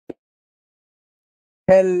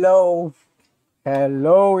Hello,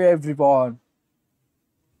 hello everyone.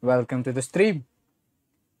 Welcome to the stream.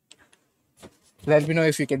 Let me know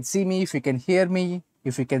if you can see me, if you can hear me,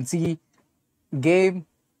 if you can see game,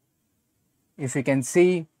 if you can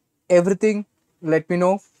see everything. Let me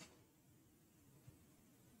know.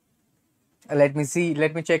 Let me see.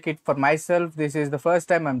 Let me check it for myself. This is the first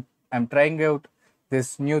time I'm trying out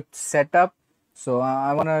this new setup. So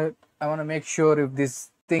I wanna make sure if this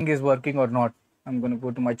thing is working or not. I'm gonna go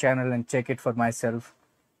to my channel and check it for myself.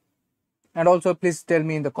 And also, please tell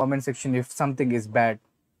me in the comment section if something is bad.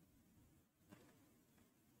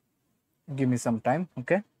 Give me some time,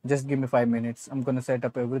 okay? Just give me 5 minutes. I'm gonna set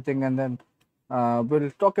up everything and then we'll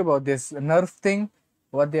talk about this nerf thing.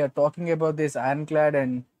 What they are talking about, this Ironclad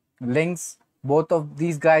and Lynx. Both of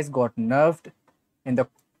these guys got nerfed in the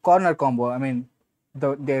corner combo. I mean,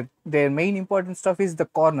 their main important stuff is the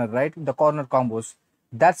corner, right? The corner combos.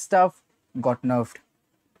 That stuff got nerfed.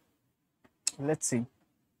 Let's see.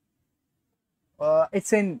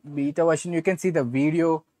 It's in beta version. You can see the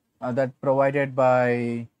video provided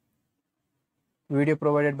by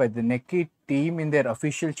the Neki team in their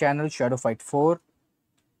official channel Shadow Fight 4.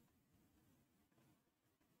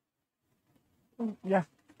 Yeah,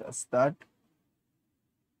 that's that.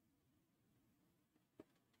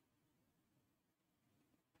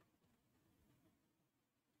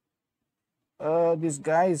 This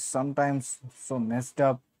guy is sometimes so messed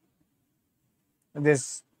up.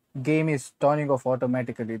 This game is turning off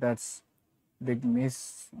automatically. That's big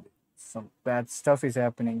miss. Some bad stuff is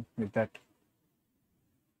happening with that.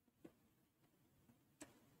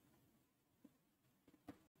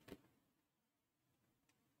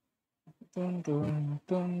 Dun, dun,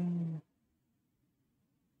 dun.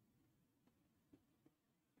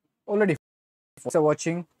 Already folks are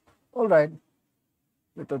watching. All right,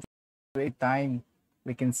 without wait time,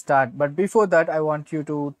 we can start. But before that, I want you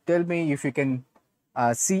to tell me if you can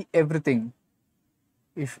see everything.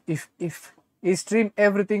 If you stream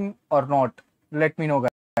everything or not. Let me know,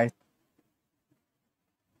 guys.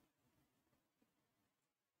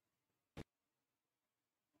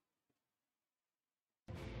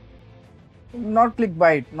 Not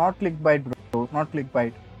clickbait, not clickbait, bro. Not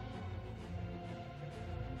clickbait.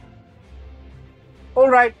 All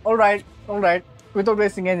right. Without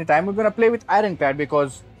wasting any time, we're gonna play with Ironclad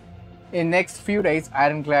because in next few days,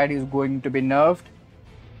 Ironclad is going to be nerfed.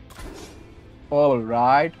 All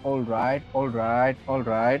right.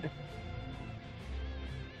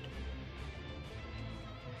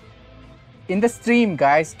 In the stream,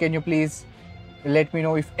 guys, can you please let me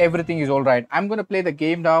know if everything is all right? I'm gonna play the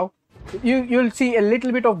game now. You'll see a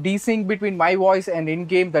little bit of desync between my voice and in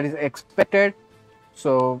game, that is expected.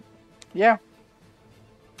 So yeah,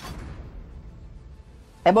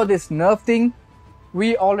 about this nerf thing,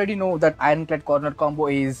 we already know that Ironclad corner combo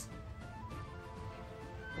is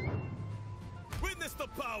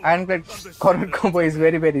Ironclad corner combo is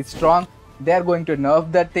very strong. They are going to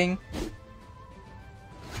nerf that thing.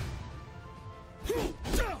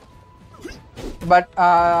 But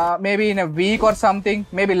maybe in a week or something,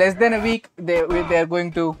 maybe less than a week, they're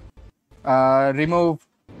going to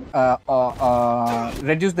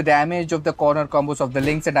reduce the damage of the corner combos of the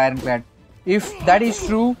Lynx and Ironclad. If that is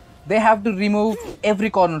true, they have to remove every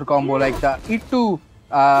corner combo. Like the Itu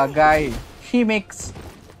guy, he makes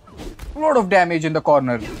a lot of damage in the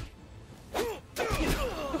corner.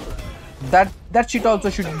 That shit also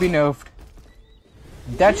should be nerfed.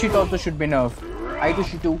 Itu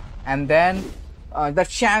Shitu, and then that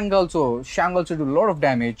Shang also do a lot of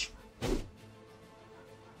damage.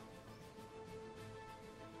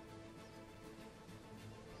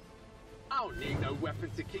 I don't need no weapon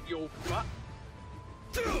to kick your butt.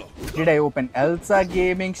 Did I open Elsa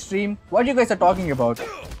gaming stream? What you guys are talking about?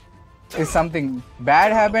 Is something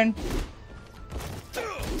bad happened?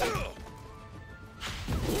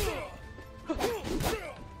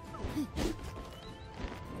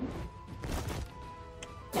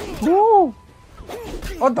 Woo!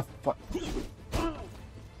 What the fuck?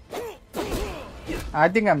 I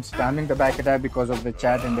think I'm spamming the back attack because of the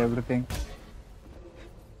chat and everything.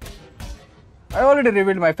 I already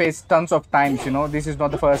revealed my face tons of times, you know. This is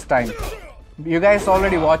not the first time. You guys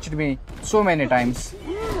already watched me so many times.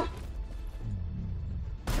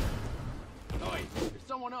 Oi, if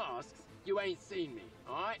someone asks, you ain't seen me,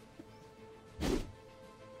 alright?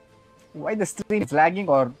 Why the stream is lagging,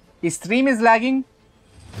 or his stream is lagging,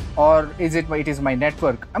 or is it my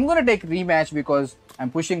network? I'm gonna take rematch because I'm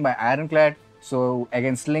pushing my Ironclad. So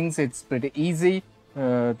against Lynx, it's pretty easy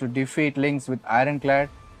to defeat Lynx with Ironclad.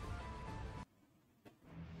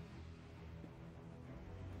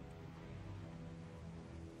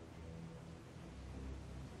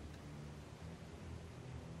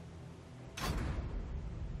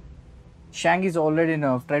 Shang is already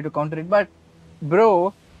nerfed. Try to counter it. But,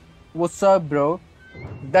 bro, what's up, bro?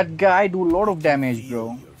 That guy do a lot of damage,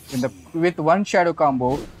 bro. With one shadow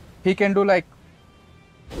combo, he can do like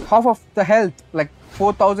half of the health, like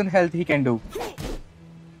 4,000 health he can do.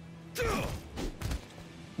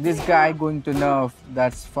 This guy going to nerf,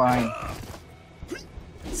 that's fine.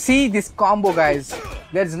 See this combo, guys.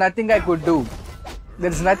 There's nothing I could do.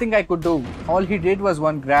 There's nothing I could do. All he did was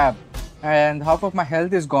one grab, and half of my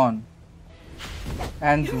health is gone.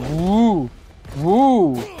 And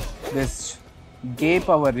woo, this gay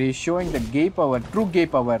power is showing the gay power, true gay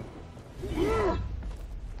power.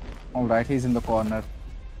 Alright, he's in the corner.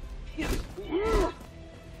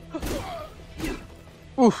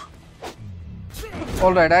 Oof.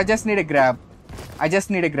 Alright, I just need a grab. I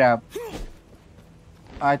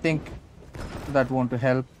think that won't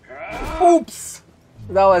help. Oops!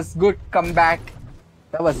 That was good comeback.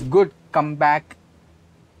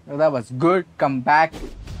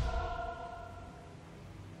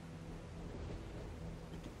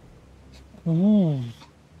 Ooh.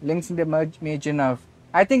 Links in the mage enough.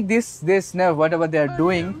 I think this nerf, whatever they are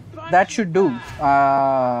doing, that should do.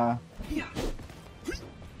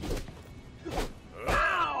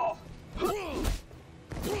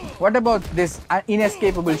 What about this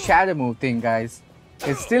inescapable shadow move thing, guys?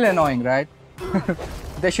 It's still annoying, right?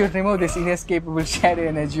 They should remove this inescapable shadow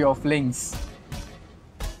energy of links.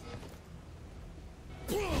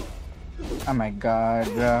 Oh my god,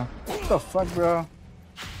 bro. What the fuck, bro?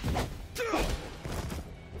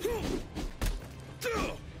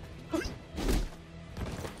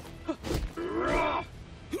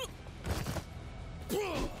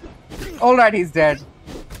 Alright, he's dead.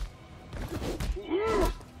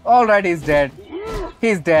 Alright, he's dead.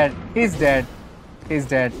 He's dead. He's dead. He's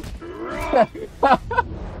dead.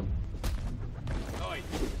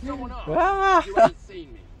 Someone asked, you ain't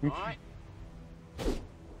seen me, alright?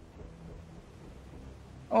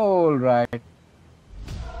 Alright.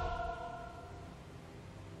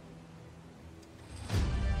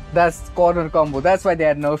 That's corner combo. That's why they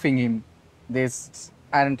are nerfing him. This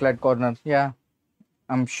Ironclad corner. Yeah,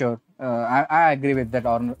 I'm sure. I agree with that.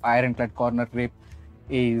 Ironclad corner grip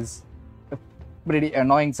is pretty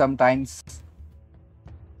annoying sometimes.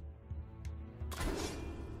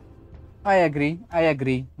 I agree.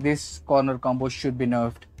 This corner combo should be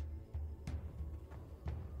nerfed.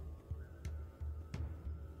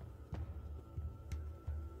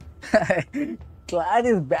 Clad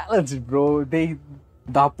is balanced, bro. The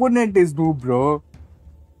opponent is noob, bro.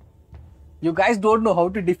 You guys don't know how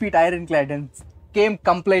to defeat Ironclad and came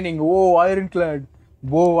complaining, "Oh, Ironclad.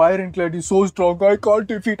 Whoa, Ironclad is so strong. I can't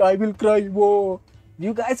defeat. I will cry. Whoa."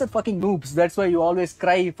 You guys are fucking noobs. That's why you always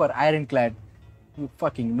cry for Ironclad. You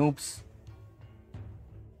fucking noobs.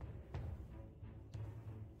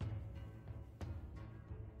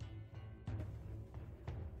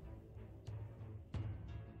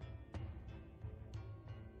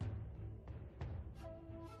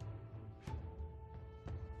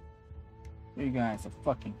 You guys are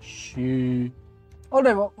fucking shit.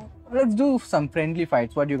 Alright, well, let's do some friendly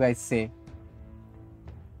fights. What do you guys say?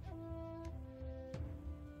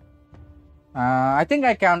 I think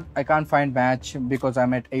I can't find match because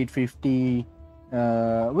I'm at 850.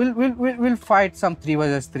 We'll fight some 3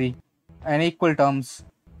 versus 3 and equal terms.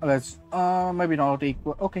 Let's maybe not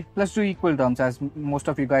equal. Okay, let's do equal terms as most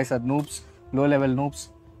of you guys are noobs, low level noobs.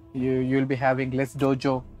 You'll be having less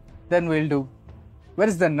dojo. Then we'll do. Where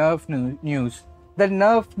is the nerf news? The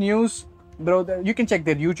nerf news, bro. You can check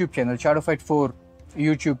their YouTube channel, Shadowfight 4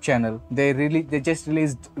 YouTube channel. They just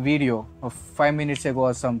released video of 5 minutes ago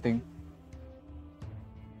or something.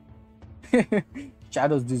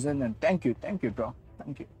 Shadows design, and thank you, bro.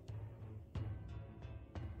 Thank you.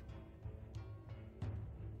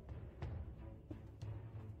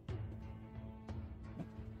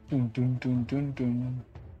 Dun dun dun dun dun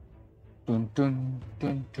dun dun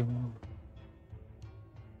dun dun.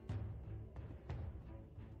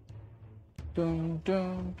 Dun,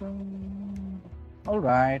 dun, dun. All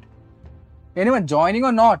right. Anyone joining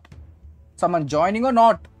or not? Someone joining or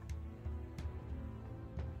not?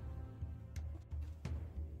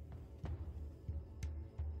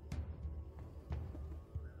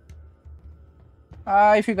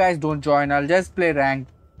 If you guys don't join, I'll just play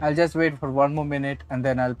ranked. I'll just wait for 1 more minute and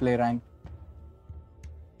then I'll play ranked.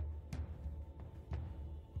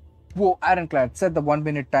 Whoa, Ironclad, set the 1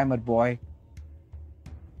 minute timer, boy.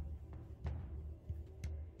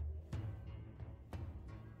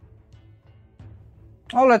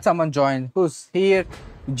 Oh, let someone join. Who's here?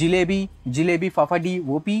 Jalebi, Fafadi,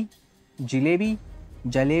 Whoopi,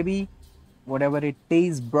 Jalebi, whatever it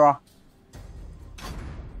is, bruh.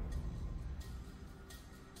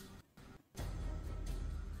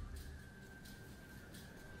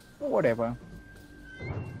 Whatever.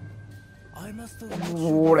 I must have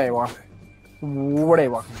Whatever.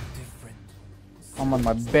 Whatever. different. I'm on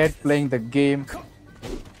my bed playing the game.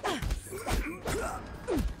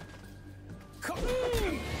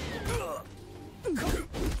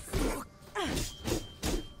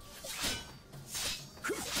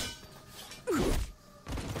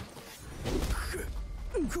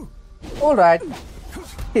 Alright.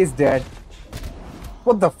 He's dead.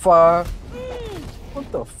 What the fuck?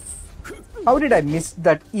 What the How did I miss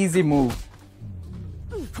that easy move?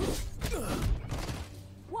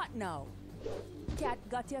 What now? Cat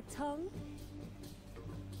got your tongue?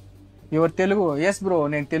 You are Telugu? Yes, bro.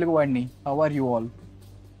 నేను తెలుగు వాడిని. How are you all?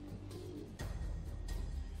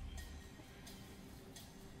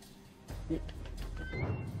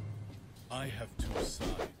 I have two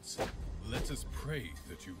sides. Let us pray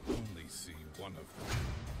that you only see one of them.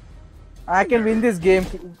 I can win this game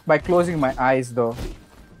by closing my eyes, though.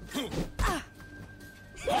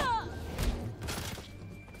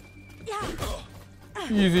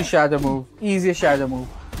 Easy shadow move. Easy shadow move.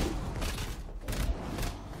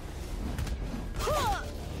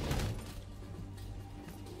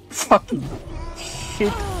 Fucking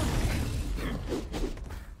shit.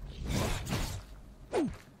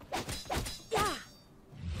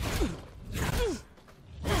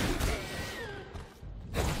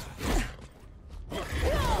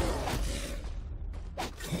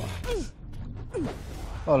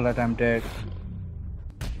 Alright, I'm dead.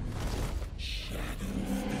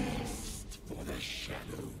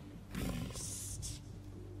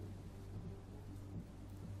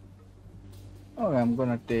 Okay, I'm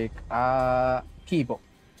gonna take Kibo.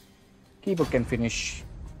 Kibo can finish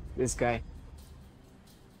this guy.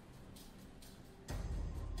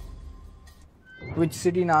 Which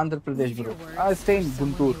city in Andhra Pradesh, bro? I stay in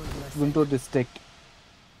Guntur, Guntur district.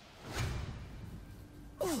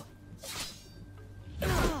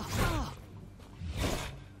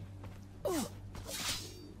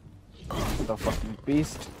 What the fucking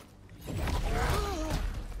beast.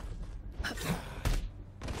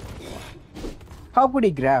 How could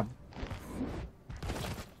he grab?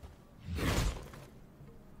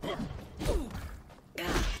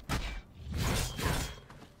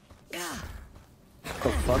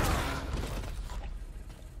 The fuck?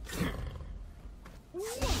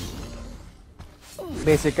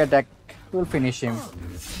 Basic attack will finish him.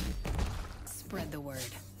 Spread the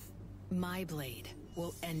word. My blade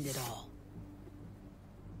will end it all.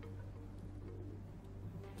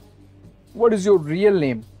 What is your real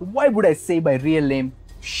name? Why would I say my real name?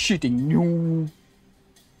 Shitting new.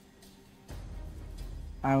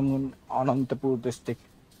 I'm in Anantapur district.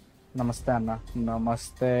 Namaste, Anna.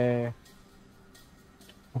 Namaste.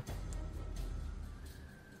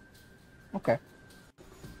 Okay.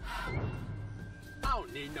 I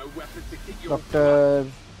don't need no weapons to kick your Dr.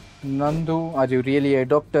 Nandu, are you really a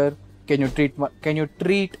doctor? Can you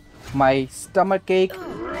treat my stomach ache?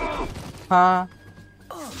 Huh?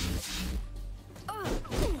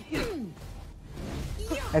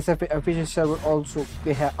 SFA official server also,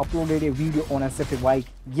 they have uploaded a video on SFA White.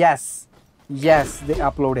 Yes, they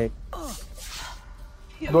uploaded.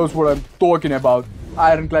 That's what I'm talking about.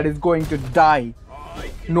 Ironclad is going to die.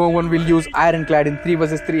 No one will use Ironclad in 3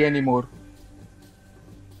 vs 3 anymore.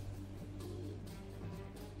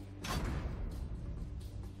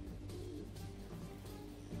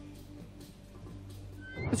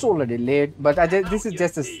 It's already late, but this is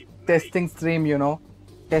just a testing stream, you know.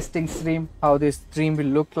 Testing stream, how this stream will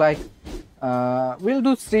look like. We'll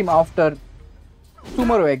do stream after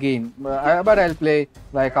tomorrow again, but I'll play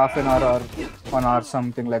like half an hour or 1 hour,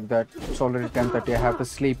 something like that. It's already 10:30. I have to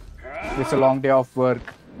sleep. It's a long day of work.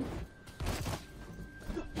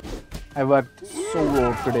 I worked so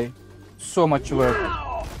hard today. So much work.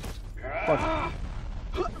 What?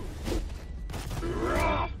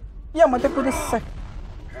 Yamate kudasai.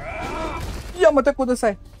 Yamate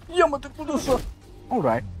kudasai. Yamate kudasai.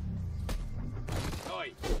 Alright.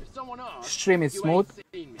 Oi, if someone asks, Stream is you smooth. ain't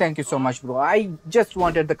seen me. Thank you so much, bro. I just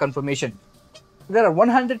wanted the confirmation. There are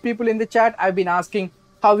 100 people in the chat. I've been asking,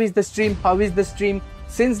 how is the stream? How is the stream?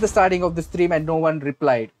 Since the starting of the stream, and no one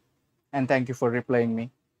replied. And thank you for replying me.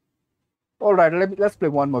 Alright, let's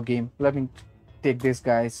play one more game. Let me take this,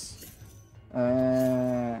 guys.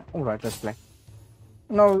 Alright, let's play.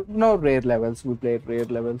 No rare levels. We played rare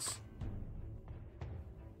levels.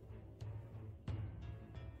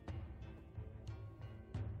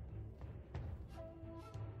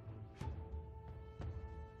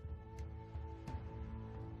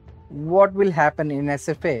 What will happen in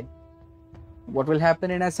SFA? What will happen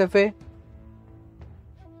in SFA?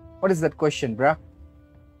 What is that question, bruh?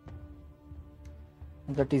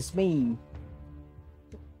 That is me.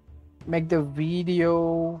 Make the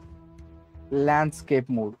video landscape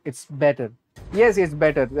mode. It's better. Yes, it's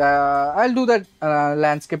better. I'll do that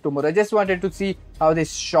landscape tomorrow. I just wanted to see how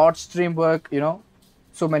this short stream work. You know,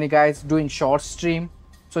 so many guys doing short stream.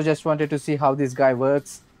 So just wanted to see how this guy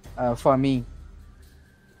works for me.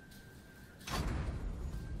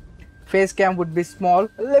 Face cam would be small.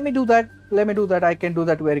 Let me do that. Let me do that. I can do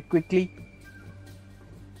that very quickly.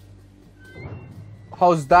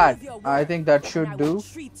 How's that? Use your I word, think that and should I will do.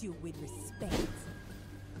 treat you with respect.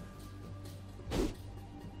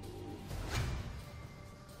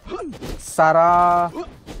 Sarah.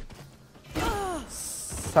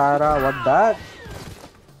 Sarah, what that?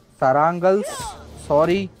 Sarangals.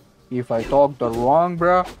 Sorry if I talked the wrong,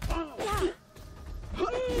 bruh.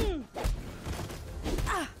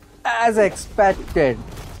 As expected.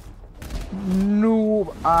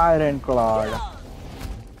 Noob Ironclad.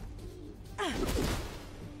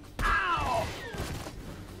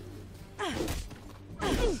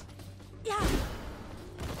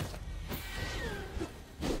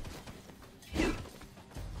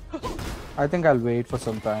 I think I'll wait for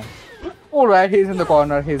some time. Alright, he's in the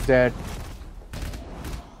corner, he's dead.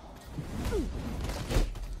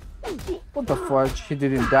 What the fudge? He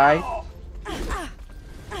didn't die.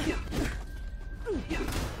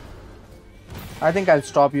 I think I'll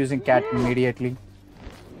stop using cat immediately.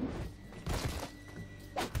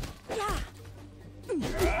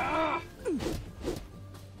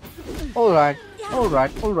 Alright,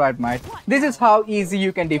 mate. This is how easy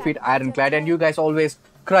you can defeat Ironclad, and you guys always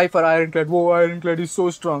cry for Ironclad. Whoa, Ironclad is so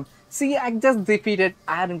strong. See, I just defeated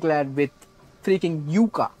Ironclad with freaking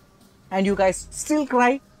Yuka. And you guys still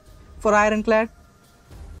cry for Ironclad?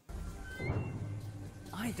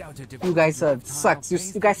 You guys sucks.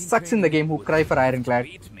 You guys sucks in the game who cry for Ironclad.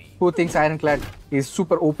 Who thinks Ironclad is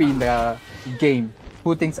super OP in the game.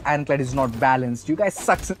 Who thinks Ironclad is not balanced. You guys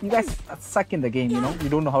sucks. You guys suck in the game, you know. You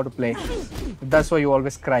don't know how to play. That's why you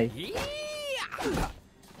always cry.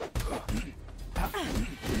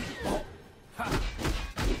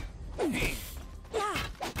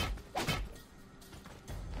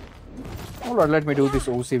 Alright, let me do this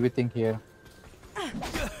OCV thing here.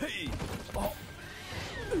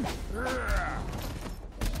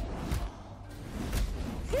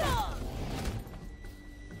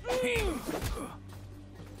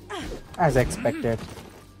 As expected.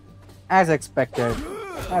 As expected.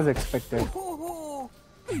 As expected.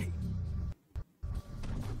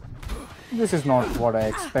 This is not what I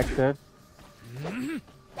expected.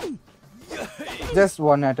 Just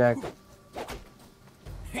one attack.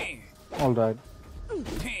 Alright.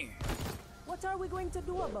 What are we going to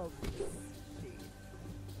do about this?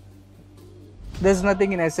 There's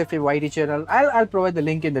nothing in SFA YT channel. I'll provide the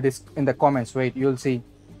link in the comments. Wait, you'll see.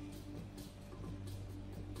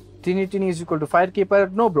 Tiny is equal to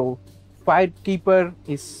Firekeeper. No, bro. Firekeeper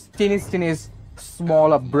is Tini's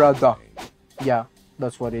smaller brother. Yeah,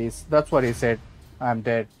 that's what it is. That's what he said. I'm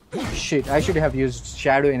dead. Shit, I should have used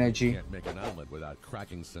Shadow Energy. Can't make an omelet without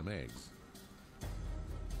cracking some eggs.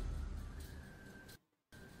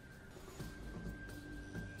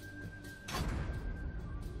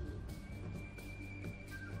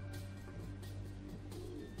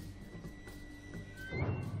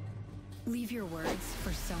 Leave your words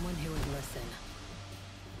for someone who would listen.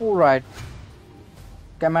 Alright.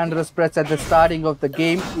 Commander's press at the starting of the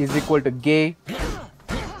game is equal to gay.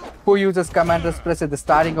 Who uses Commander's press at the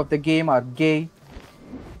starting of the game are gay.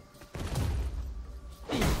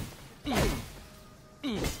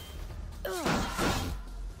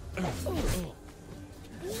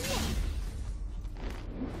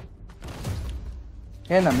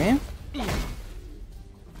 Enemy.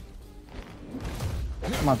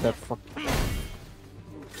 Motherfucker.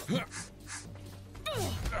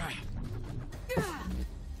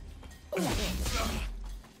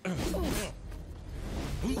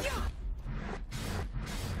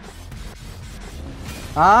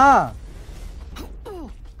 Ah.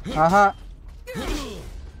 Aha.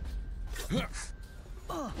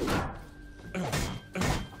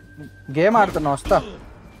 Game ಆಡ್ತಾನ ಹೊಸ್ತಾ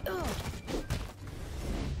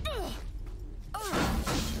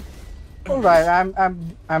Alright,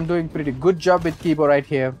 I'm doing pretty good job with keyboard right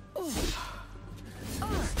here.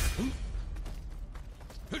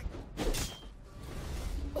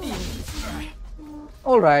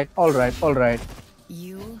 Alright.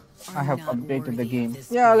 I have updated the game.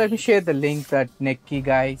 Yeah, let me share the link that Neki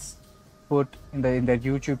guys put in the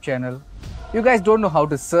YouTube channel. You guys don't know how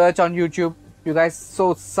to search on YouTube. You guys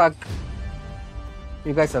so suck.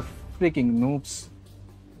 You guys are freaking noobs.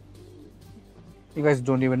 You guys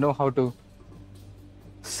don't even know how to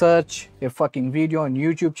search a fucking video on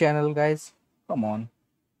YouTube channel, guys. Come on.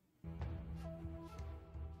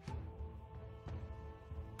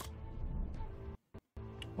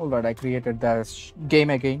 Alright, I created the game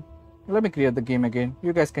again. Let me create the game again.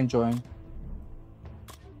 You guys can join.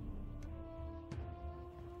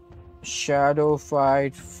 Shadow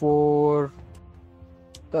Fight 4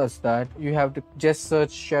 does that. You have to just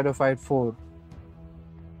search Shadow Fight 4.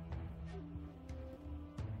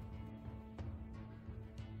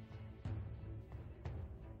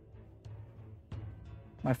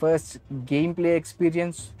 My first gameplay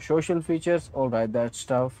experience, social features, alright, that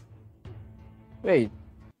stuff. Wait,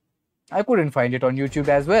 I couldn't find it on YouTube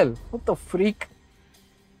as well. What the freak?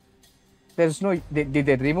 There's no. Did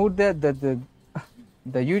they remove the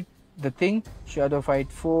thing? Shadow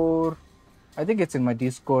Fight 4. I think it's in my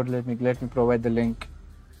Discord. Let me provide the link.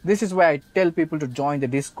 This is why I tell people to join the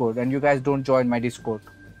Discord, and you guys don't join my Discord.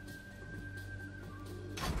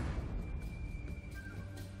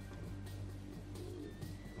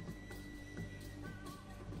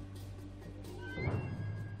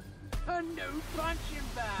 A new punching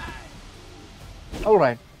bag.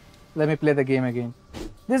 Alright, let me play the game again.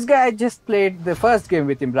 This guy, I just played the first game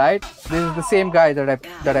with him, right? This is the same guy that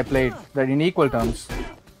I played, that in equal terms.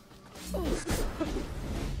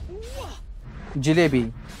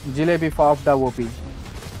 Jalebi fobbed the OP.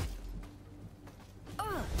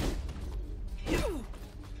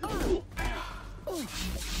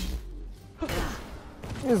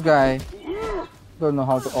 This guy don't know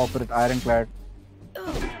how to operate Ironclad.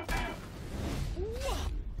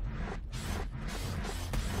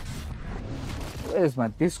 Where's my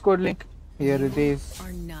Discord link? Here it is.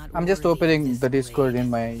 I'm just opening the Discord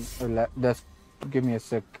in my desk. Give me a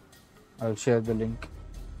sec. I'll share the link.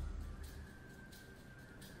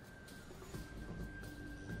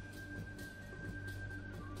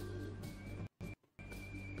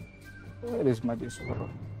 Where is my Discord?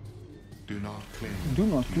 Do not cling. Do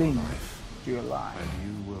not to cling your life, to your life. and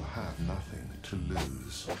you will have nothing to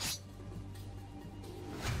lose.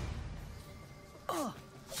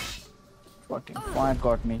 Fucking fire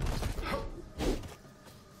got me.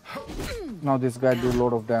 Now this guy do a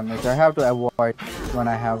lot of damage. I have to avoid when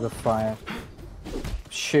I have the fire.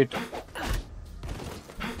 Shit.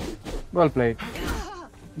 Well played.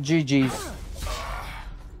 GG's.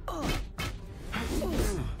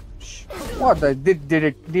 What the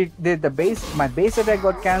did the base my base attack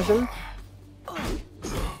got cancelled?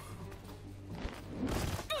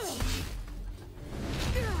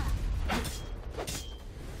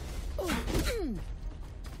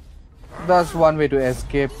 That's one way to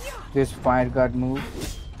escape this fire guard move.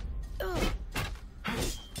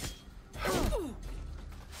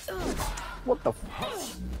 What the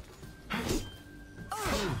f—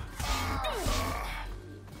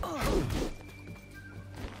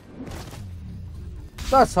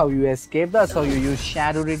 That's how you escape. That's how you use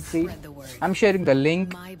shadow retreat. I'm sharing the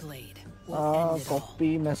link. My blade will end it all.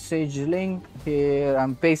 Copy message link here.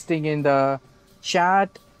 I'm pasting in the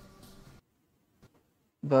chat.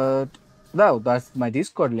 But no, that's my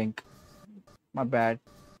Discord link. My bad.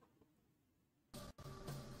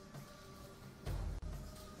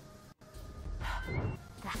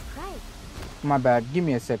 That's right. My bad. Give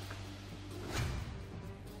me a sec.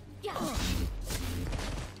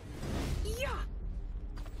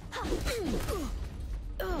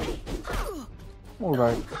 All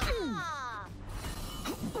right.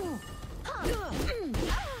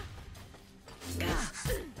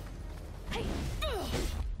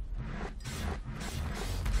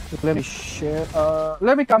 Let me share.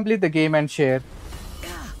 Let me complete the game and share.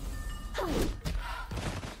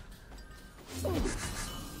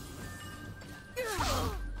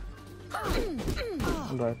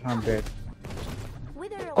 Alright, I'm dead.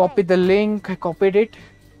 Copy the link. I copied it.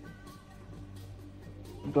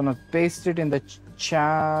 I'm gonna paste it in the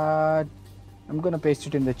chat.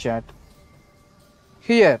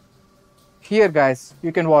 Here, guys.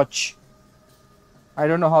 You can watch. I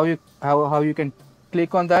don't know how you can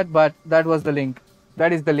click on that, but that was the link.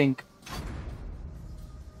 That is the link.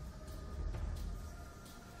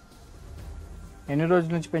 Any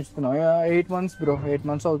రోజుల నుంచి పెంచుతున్నావు? 8 months, bro. 8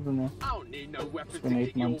 months అవుతుంది. I don't need no weapon It's to been 8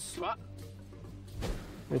 kick your months. butt.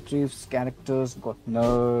 Retrieves characters got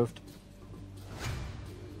nerfed.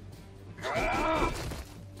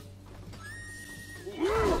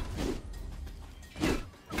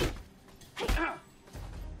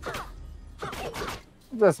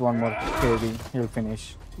 Just one more KD, he'll finish.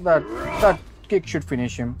 That kick should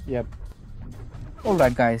finish him. Yep.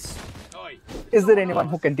 Alright, guys. Oi, Is there anyone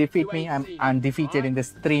who can defeat me? I'm undefeated in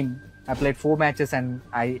this stream. I played 4 matches and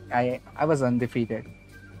I was undefeated.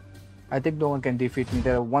 I think no one can defeat me.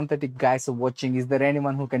 There are 130 guys watching. Is there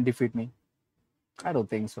anyone who can defeat me? I don't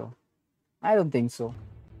think so. I don't think so.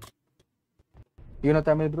 You know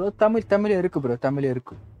Tamil, bro? Tamil irukku, bro. Tamil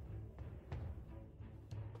irukku.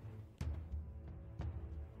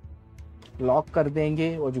 Lock kar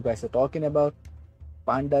denge. What you guys are talking about?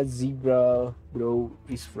 Panda Zebra, bro,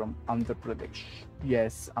 is from Andhra Pradesh.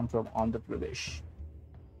 Yes, I'm from Andhra Pradesh.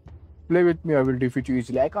 Play with me, I will defeat you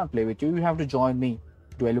easily. I can't play with you. You have to join me.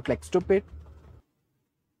 Do I look like stupid?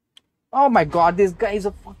 Oh my god, this guy is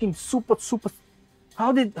a fucking super.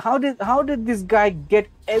 How did this guy get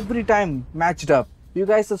every time matched up? You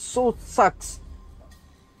guys are so sucks.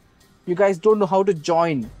 You guys don't know how to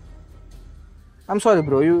join. I'm sorry,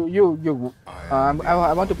 bro.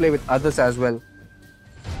 I want to play with others as well.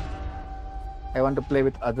 I want to play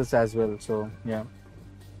with others as well. So yeah.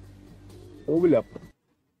 Oil up.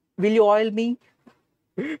 Will you oil me?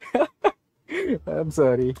 I'm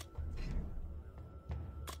sorry.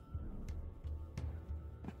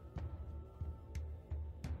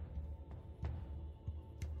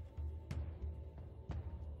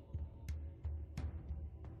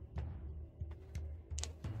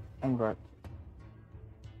 All right.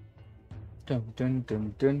 Dun dun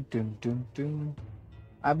dun dun dun dun dun.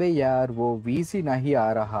 अबे यार वो VC नहीं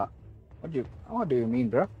आ रहा. What do you mean,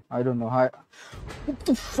 bro? I don't know how. What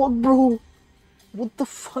the fuck, bro? What the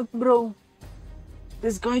fuck, bro?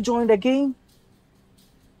 This guy joined again?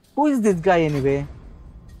 Who is this guy anyway?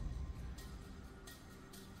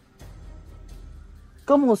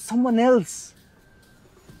 Come on, someone else.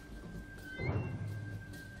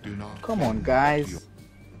 Do not Come on, cling guys. to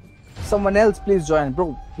Someone else, please join,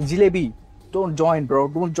 bro. Jilebi, don't join, bro.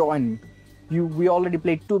 Don't join. We already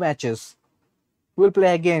played 2 matches. We'll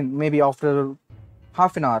play again, maybe after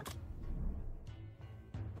half an hour.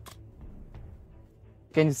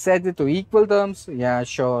 Can you set it to equal terms? Yeah,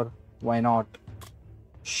 sure. Why not?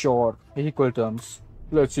 Sure, equal terms.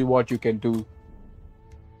 Let's see what you can do.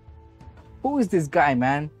 Who is this guy,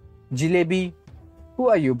 man? Jilebi? Who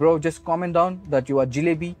are you, bro? Just comment down that you are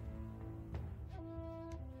Jilebi.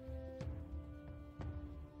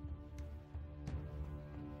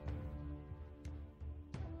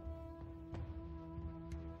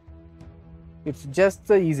 It's just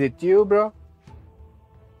so easy too, bro.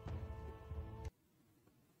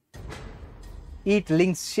 Eat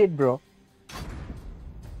Link's shit, bro.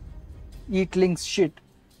 Eat Link's shit.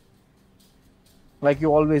 Like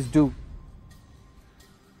you always do.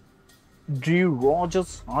 Drew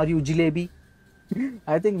Rogers, are you Jilebi?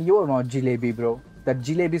 I think you're not Jilebi, bro. That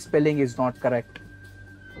Jilebi spelling is not correct.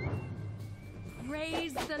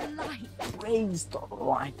 Raise the light. Praise the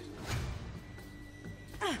light.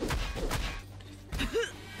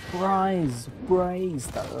 Praise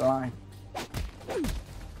the light.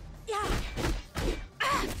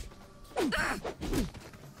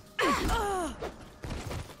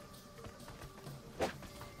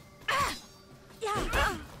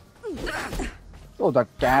 Oh, the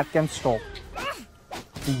cat can stop.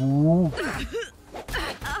 Ooh.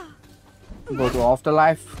 Go to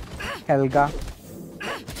Afterlife. Helga.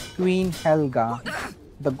 Queen Helga.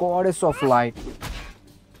 The goddess of light.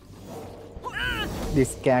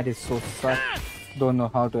 This cat is so suck. Don't know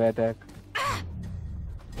how to attack.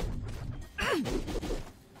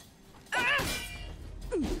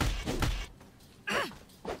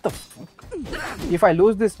 What the fuck? If I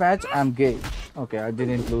lose this match, I'm gay. Okay, I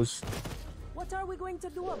didn't lose. What are we going to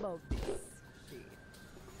do about this?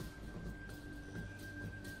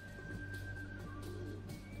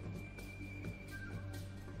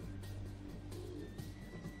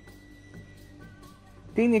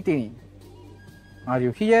 Teeny. Are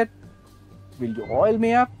you here? Will you oil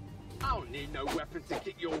me up? I don't need no weapon to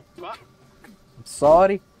kick your butt. I'm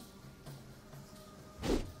sorry.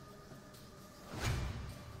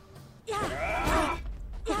 Ow!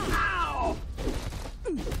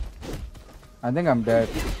 I think I'm dead.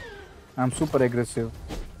 I'm super aggressive.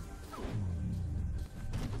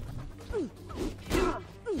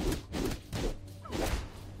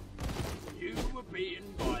 You were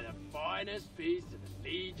beaten by the finest piece of the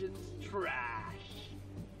Legion's trash.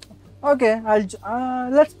 Okay,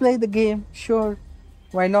 let's play the game. Sure,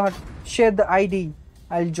 why not? Share the ID.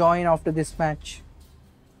 I'll join after this match.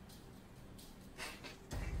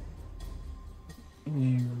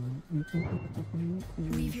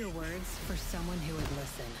 Leave your words for someone who would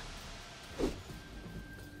listen.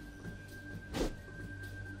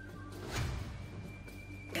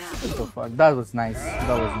 What the fuck? That was nice.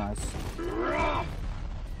 That was nice.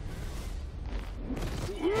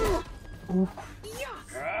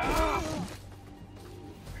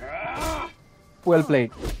 Well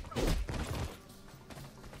played.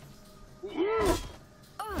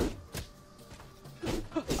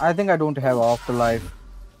 I think I don't have afterlife.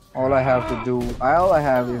 All I have to do, all I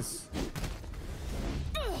have is.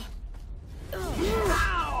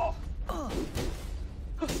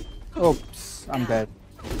 Oops, I'm dead.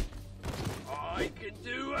 I can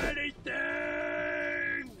do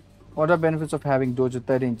anything! What are benefits of having Dojo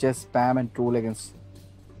 13? Just spam and troll against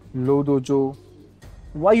low Dojo.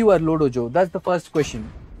 Why you are low Dojo? That's the first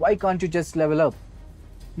question. Why can't you just level up?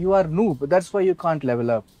 You are noob, that's why you can't level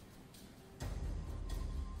up.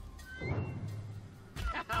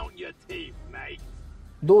 Count your teeth, mate.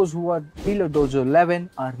 Those who are below Dojo 11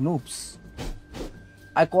 are noobs.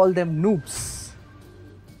 I call them noobs.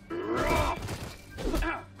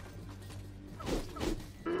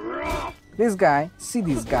 This guy, see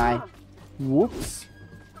this guy, whoops.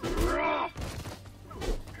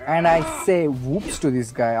 And I say whoops to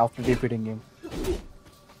this guy after defeating him.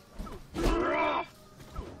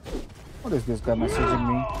 What is this guy messaging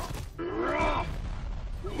me?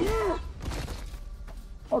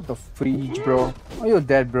 What the fridge, bro? Oh, you're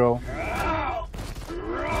dead, bro.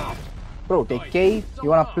 Bro, take Kate. You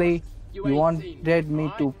wanna play? You wanted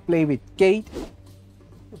me to play with Kate?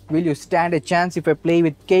 Will you stand a chance if I play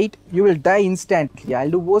with Kate? You will die instantly.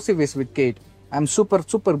 I'll do Vocivis with Kate. I'm super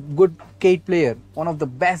good Kate player. One of the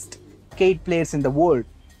best Kate players in the world.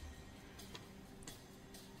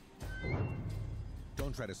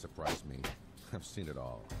 Don't try to surprise me. I've seen it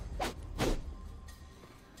all.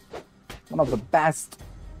 One of the best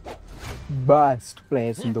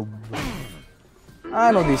players in the world.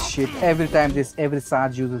 I know this shit. Every time every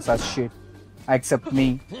Sarge uses such shit. Except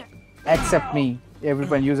me. Except me.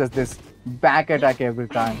 Everyone uses this back attack every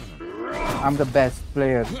time. I'm the best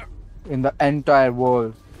player in the entire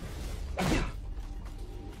world.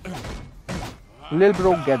 Lil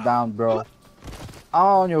bro, get down, bro.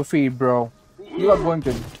 On your feet, bro. You are going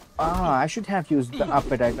to. I should have used the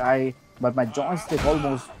up attack. But my joystick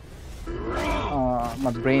almost.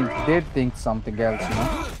 My brain did think something else, you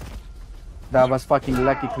know. That was fucking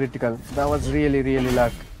lucky critical. That was really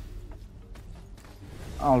luck.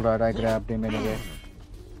 Alright, I grabbed him anyway.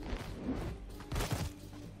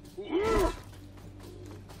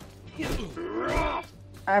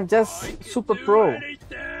 I'm just super pro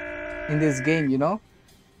in this game, you know.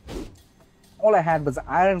 All I had was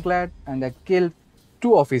Ironclad and I killed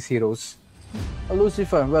 2 of his heroes.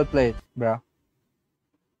 Lucifer, well played, bruh.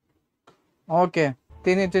 Okay,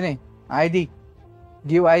 Tini, ID.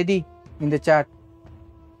 Give ID in the chat.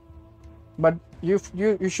 But you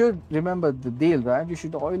should remember the deal, right? You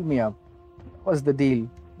should oil me up. What's the deal?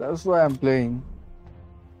 That's why I'm playing.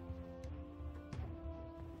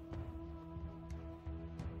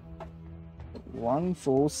 One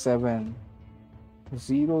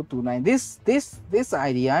 47029. This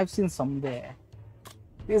ID I've seen somewhere.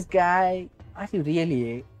 This guy, are you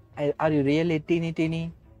really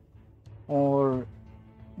Tini? Or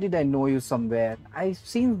did I know you somewhere? I've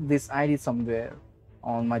seen this ID somewhere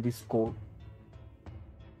on my Discord.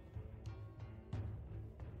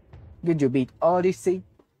 Did you beat Odyssey?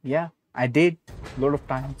 Yeah, I did. A lot of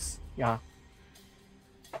times. Yeah.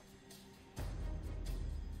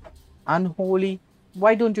 Unholy?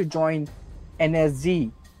 Why don't you join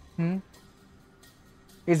NSG?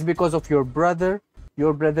 It's because of your brother.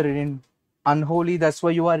 Your brother in Unholy. That's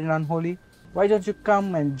why you are in Unholy. Why don't you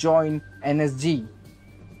come and join NSG?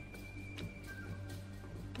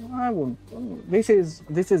 I won't. This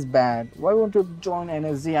is bad. Why won't you join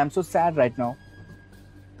NSG? I'm so sad right now.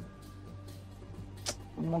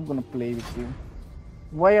 I'm not gonna play with you.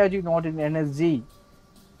 Why are you not in NSG?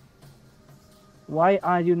 Why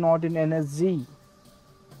are you not in NSG?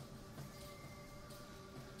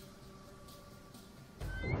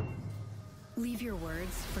 Leave your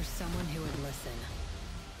words for someone who would listen.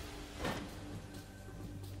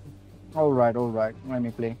 Alright, let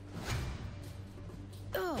me play.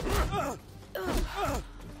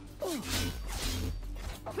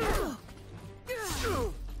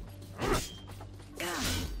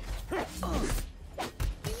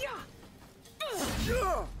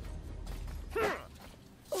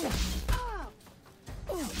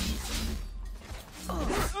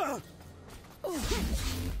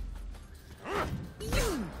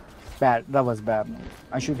 Bad, that was bad, man.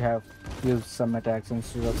 I should have used some attacks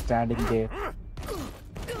instead of standing there.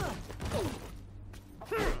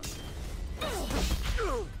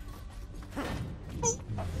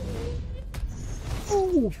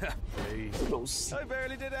 Ooh. Close. I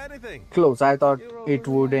barely did anything. Close. I thought it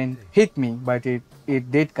wouldn't hit me, but it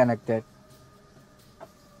did connect it.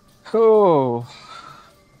 Oh,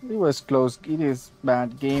 it was close. It is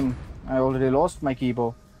bad game. I already lost my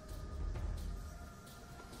keyboard.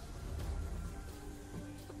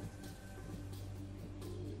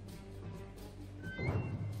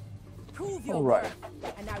 Prove your Alright.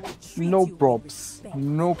 worth, and I will treat No you with props. respect.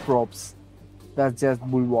 No props. That's just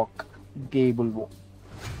bulwark. Gay bulwark.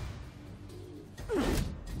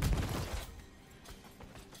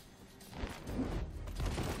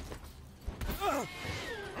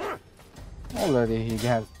 Already he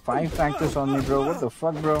has 5 fractures on me, bro. What the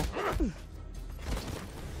fuck, bro?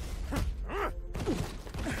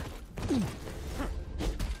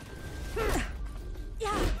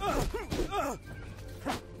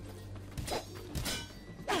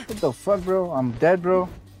 What the fuck, bro? I'm dead, bro.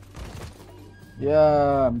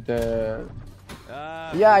 Yeah, I'm dead.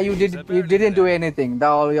 Yeah, you didn't do anything.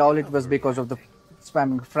 All it was because of the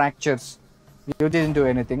spamming fractures. You didn't do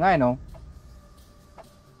anything. I know.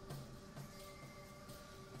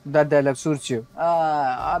 That dialogue suits you.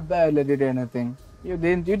 I barely did anything. You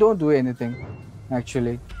didn't. You don't do anything.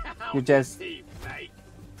 Actually, you just Hey, mate.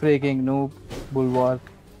 freaking noob bulwark.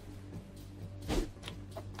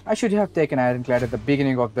 I should have taken Ironclad at the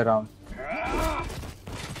beginning of the round.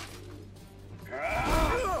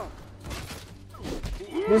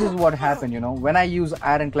 This is what happened, you know. When I use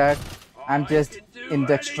Ironclad, I'm just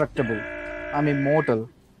indestructible. I'm immortal.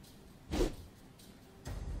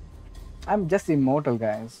 I'm just immortal,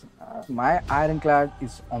 guys. My Ironclad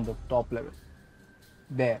is on the top level.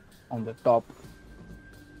 There, on the top.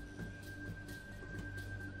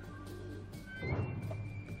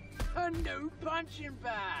 A new punching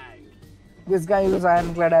bag. This guy uses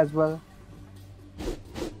Ironclad as well.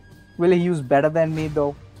 Will he use better than me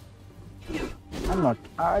though?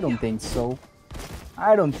 I don't think so.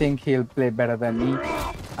 I don't think he'll play better than me.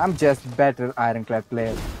 I'm just better Ironclad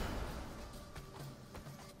player.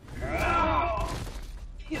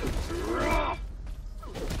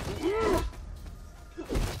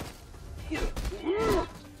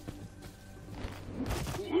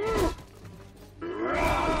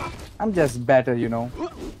 I'm just better, you know.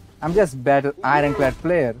 I'm just better Ironclad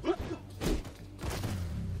player.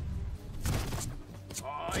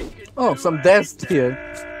 I can Oh, do some dust here.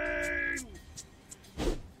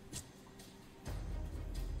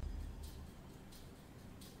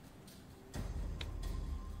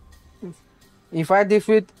 If I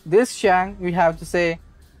defeat this Shang, we have to say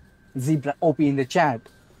Zebra OP in the chat.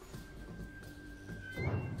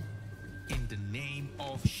 In the name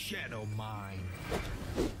of Shadow Mine.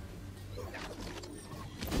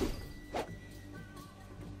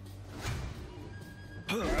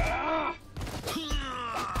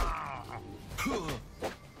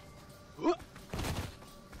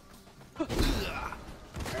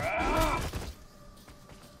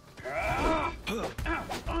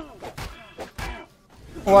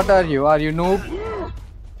 What are you? Are you noob?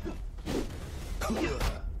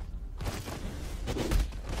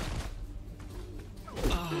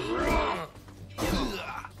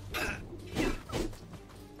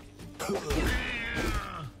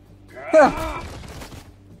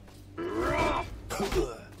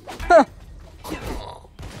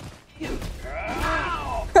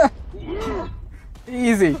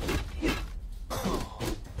 Easy.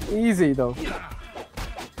 Easy though.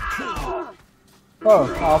 Oh,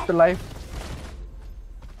 afterlife.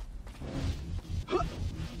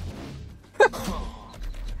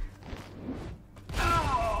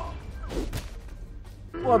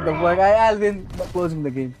 What the fuck? I'll win by closing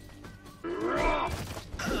the game.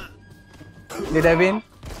 Did I win?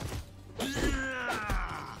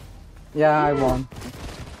 Yeah, I won.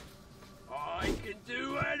 I can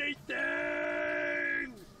do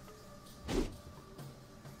anything.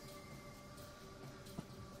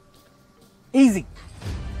 Easy.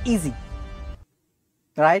 Easy.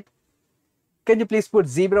 Right? Can you please put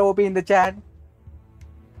Zebra OP in the chat?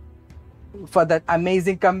 For that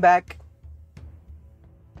amazing comeback.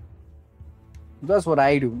 That's what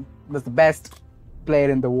I do. That's the best player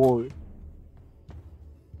in the world.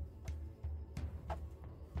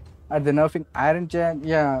 Are they nerfing Ironclad?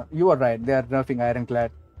 Yeah, you are right. They are nerfing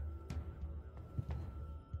Ironclad.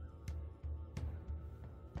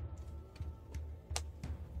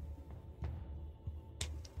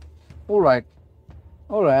 Alright.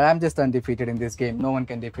 Alright, I'm just undefeated in this game. No one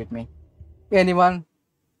can defeat me. Anyone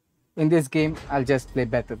in this game, I'll just play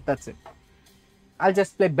better. That's it. I'll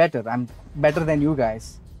just play better. I'm better than you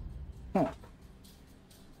guys.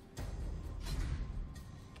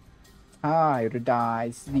 Hi,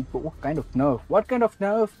 Redice. What kind of nerf? What kind of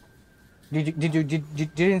nerf?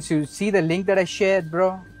 Didn't you see the link that I shared,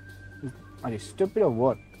 bro? Are you stupid or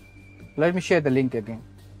what? Let me share the link again.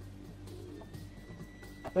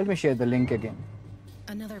 Let me share the link again.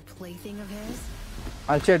 Another plaything of his?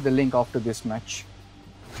 I'll share the link after this match.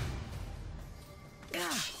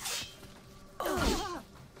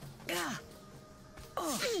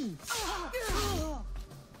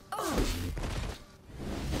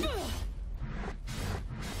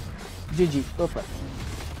 GG, perfect.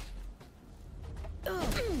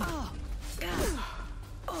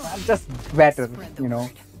 I'm just better, Spread the you know.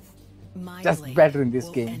 word. My Just blade better in this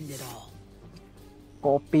will game. end it all.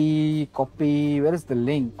 Copy. Where is the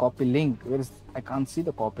link? Copy link. Where is? I can't see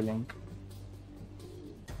the copy link.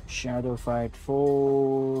 Shadow Fight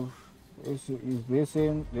 4. Is this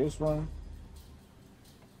in this one?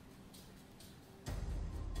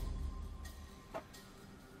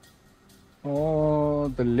 Oh,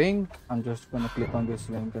 the link. I'm just gonna click on this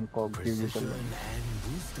link and copy the link. and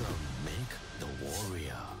wisdom make the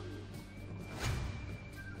warrior.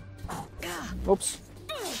 Oops.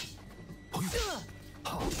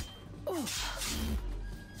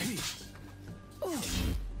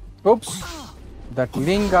 Oops. That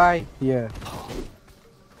link guy here.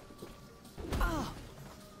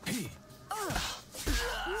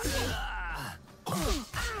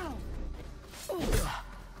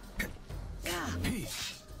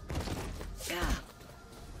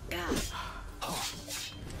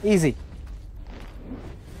 Easy.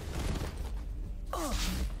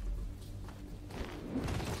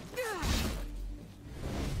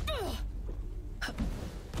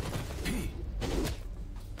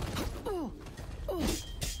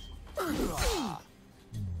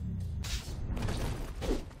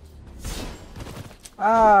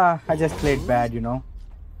 I just played bad, you know.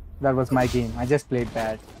 That was my game. I just played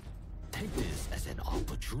bad. Take this as an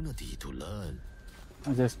opportunity to learn.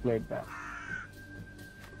 I just played bad.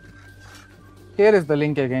 Here is the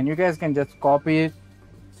link again. You guys can just copy it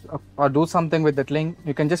or do something with that link.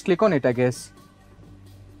 You can just click on it, I guess.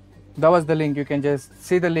 That was the link. You can just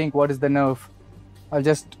see the link. What is the nerf? I'll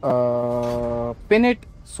just pin it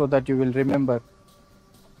so that you will remember.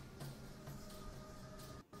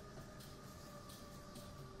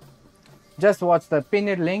 Just watch the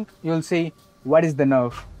pinned link. You'll see what is the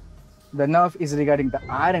nerf. The nerf is regarding the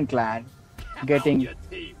Ironclad getting Your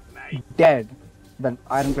teeth, mate. dead. The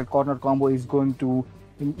Ironclad corner combo is going to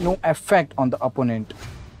no effect on the opponent.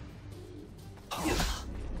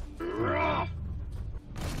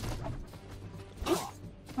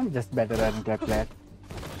 I'm just better Ironclad player.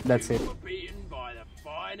 That's it. You were beaten by the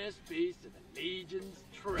finest piece of the Legion's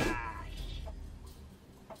trash.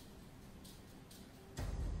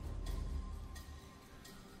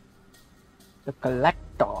 The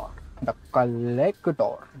collector. The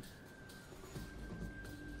collector.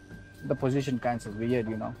 The position kinds of weird,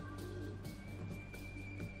 you know.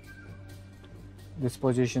 This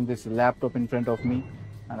position, this laptop in front of me,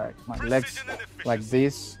 and my legs like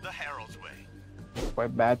this. The Herald's way.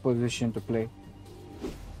 Quite bad position to play.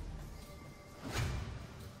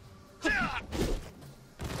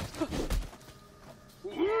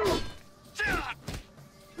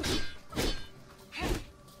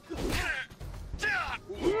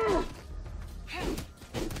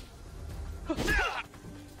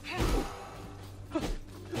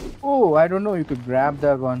 Oh, I don't know. You could grab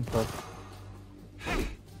that one, but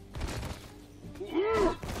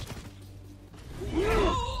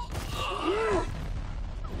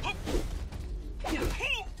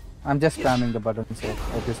I'm just spamming the buttons here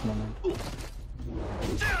at this moment.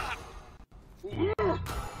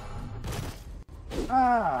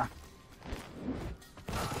 Ah.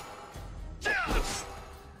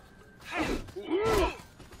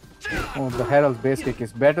 Oh, the Herald's base kick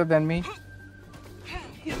is better than me.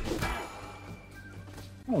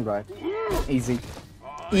 Alright. Easy.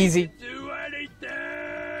 Easy. Do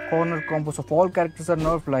anything. Corner combos of all characters are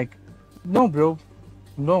nerfed. Like, no, bro.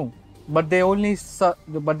 No. But they only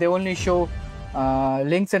show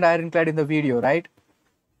Lynx and Ironclad in the video, right?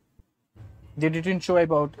 They didn't show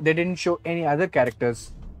any other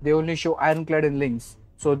characters. They only show Ironclad and Lynx.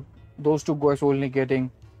 So those two guys only getting.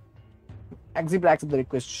 Accept the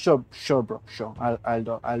request. Sure, bro. Sure. I'll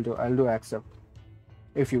do accept.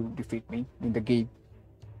 If you defeat me in the game.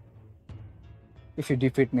 If you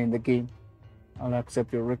defeat me in the game, I'll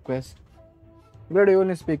accept your request. But I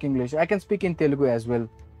only speak English. I can speak in Telugu as well.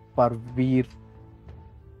 Parveer.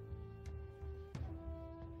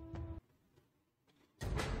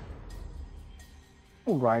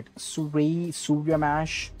 Alright, Surya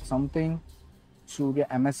Mash, something. Surya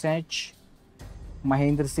MSH.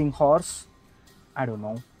 Mahendra Singh Horse. I don't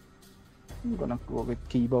know. I'm gonna go with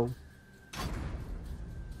Kibo.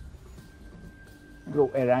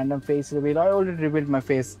 Bro, a random face reveal. I already revealed my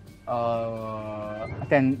face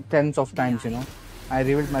tens of times, you know. I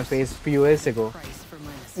revealed my face few years ago. Price for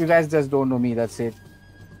my You guys just don't know me, that's it.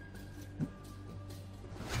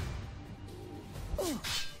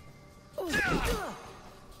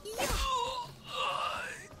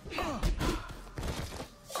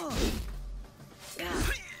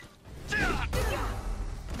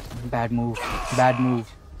 Bad move. Bad move.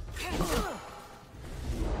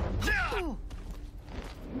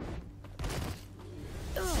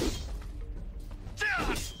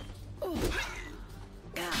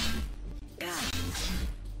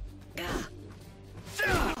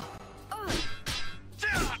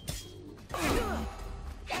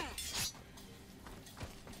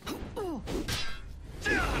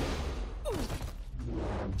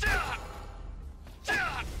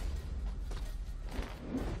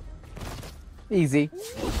 Easy.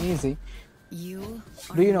 Easy. You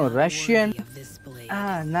Do you are know not Russian? worthy of this blade.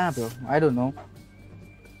 Nah, bro. I don't know.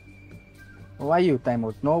 Why you time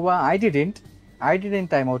out Nova? I didn't. I didn't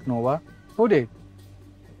time out Nova. Who did?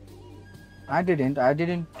 I didn't. I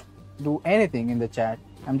didn't do anything in the chat.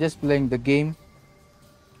 I'm just playing the game.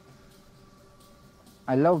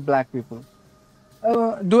 I love black people.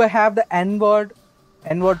 Do I have the N-word?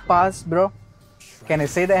 N-word pass, bro? Can I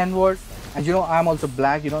say the N-word? And you know, I'm also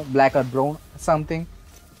black, you know, black or brown, something.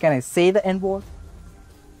 Can I say the N-word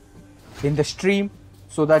in the stream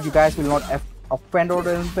so that you guys will not offend or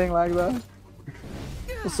anything like that?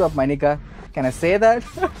 What's up, my nigga? Can I say that?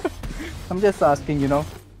 I'm just asking, you know.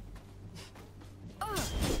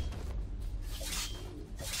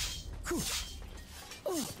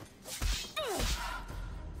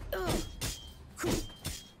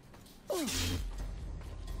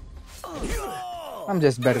 I'm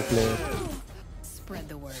just better player. Spread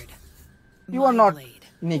the word. You are My not blade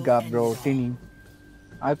will nigga, end bro, it all. Tini.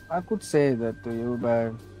 I could say that to you,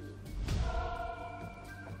 but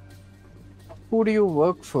who do you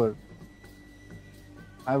work for?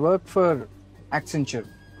 I work for Accenture,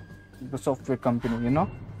 the software company, you know?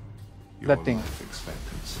 Your That thing. life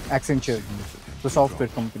expectancy Accenture, the software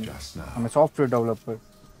dropped company. just now. I'm a software developer.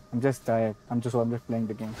 I'm just tired. I'm just playing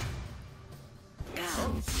the game.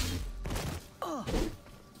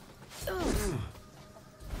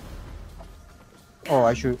 Oh,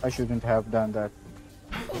 I shouldn't have done that.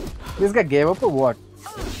 This guy gave up or what?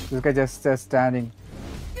 This guy just standing.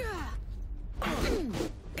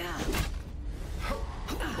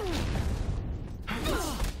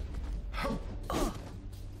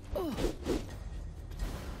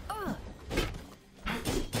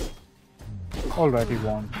 Alright, he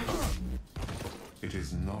won. It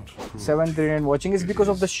is not cruelty. 739 watching is It because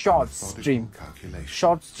of the is short methodical stream. calculation.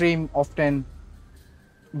 Short stream often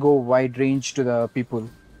go wide range to the people.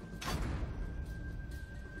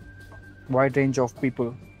 Wide range of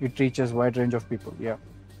people. It reaches wide range of people. Yeah.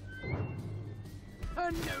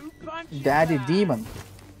 A new punch Daddy bag. Demon.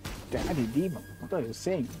 Daddy Demon. What are you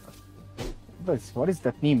saying? What is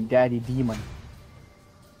that name? Daddy Demon.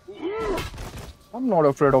 I'm not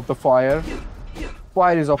afraid of the fire.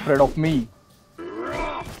 Fire is afraid of me.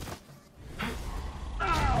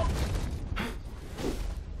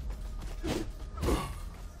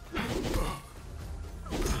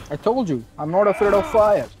 I told you, I'm not afraid of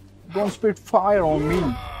fire. Don't spit fire on me,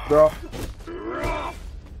 bro.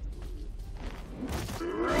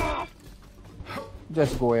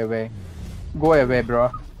 Just go away. Go away,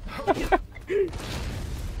 bro. I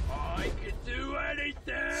can do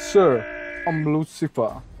anything. Sir, I'm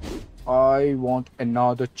Lucifer. I want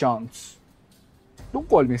another chance. Don't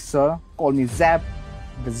call me sir. Call me Zab.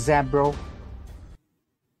 The Zab, bro.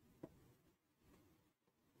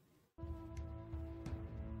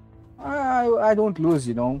 I don't lose,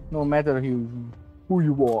 you know. No matter who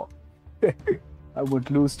you are. I won't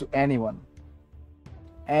lose to anyone.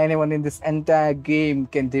 Anyone in this entire game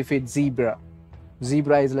can defeat Zebra.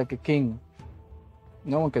 Zebra is like a king.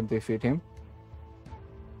 No one can defeat him.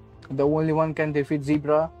 The only one can defeat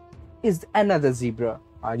Zebra is another Zebra.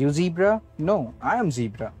 Are you Zebra? No, I am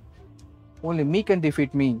Zebra. Only me can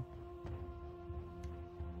defeat me.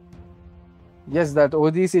 Yes, that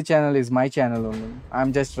ODC channel is my channel only.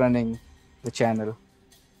 I'm just running the channel.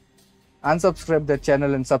 Unsubscribe that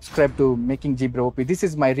channel and subscribe to Making Zebra OP. This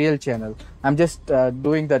is my real channel. I'm just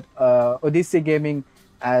doing that ODC gaming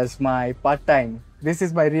as my part-time. This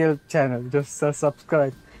is my real channel. Just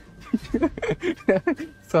subscribe.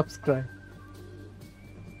 Subscribe.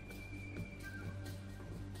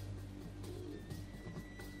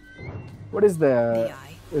 What is the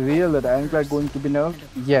real that Ironclad going to be nerfed?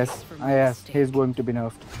 Yes, he's going to be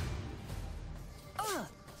nerfed.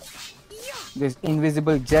 This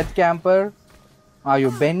invisible jet camper. Are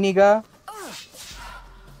you Ben Nigga?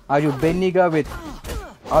 Are you Ben Nigga with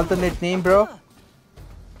alternate name, bro?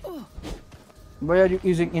 Why are you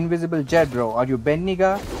using invisible jet, bro? Are you Ben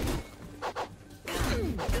Nigga?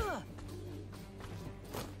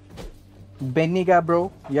 Ben Nigga,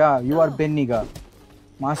 bro? Yeah, you are Ben Nigga.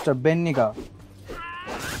 Master Ben Nigga.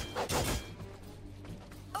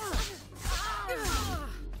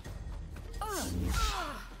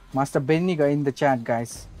 Master Benniga in the chat,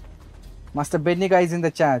 guys. Master Benniga is in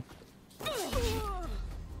the chat.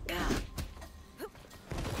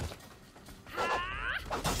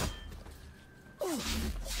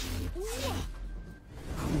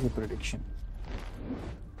 Easy prediction.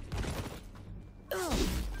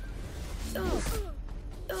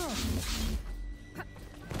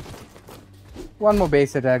 One more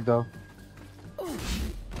base attack though.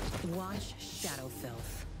 Watch Shadow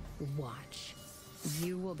Filth. Watch.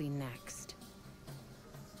 You will be next.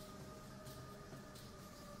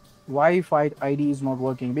 Why fight ID is not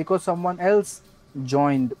working? Because someone else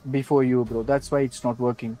joined before you, bro. That's why it's not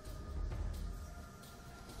working.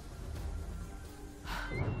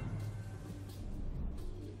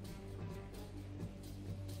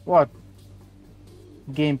 What?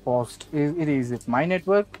 Game paused. Is it my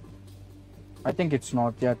network? I think it's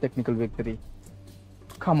not. Yeah, technical victory.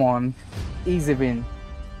 Come on. Easy win.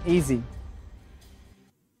 Easy.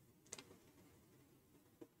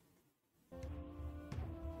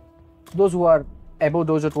 Those who are above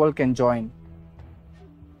Dojo 12 can join.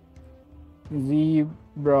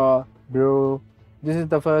 Zebra, bro. This is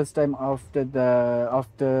the first time after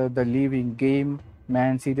the leaving game.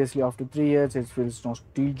 Man, seriously, after 3 years, it feels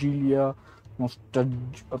nostalgia.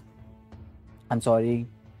 I'm sorry,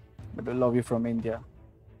 but I love you from India.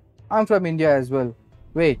 I'm from India as well.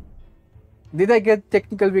 Wait, did I get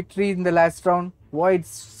technical victory in the last round? Why it's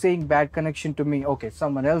saying bad connection to me? Okay,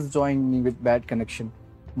 someone else joined me with bad connection.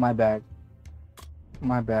 My bad.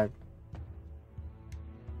 My bad.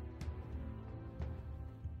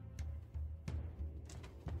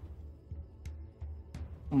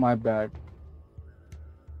 My bad.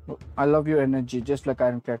 I love your energy, just like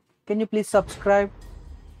Ironclad. Can you please subscribe?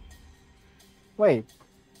 Wait,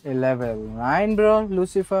 a level 9, bro,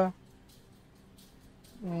 Lucifer.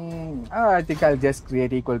 I think I'll just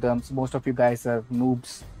create equal terms. Most of you guys are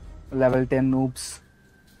noobs, level 10 noobs,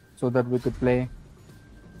 so that we could play.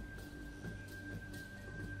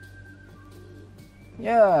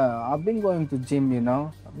 Yeah, I've been going to gym, you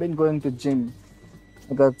know. I've been going to gym.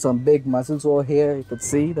 I got some big muscles over here. You could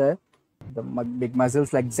see that. The big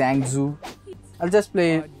muscles like Zhangzu. I'll just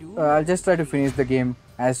play. I'll just try to finish the game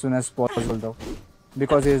as soon as possible, though,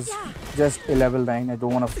 because it's just a level 9. I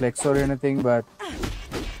don't want to flex or anything, but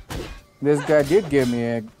this guy did give me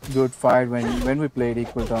a good fight when we played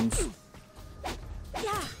equal terms.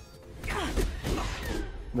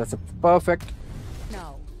 That's a perfect.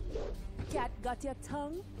 No. Cat got your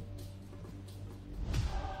tongue?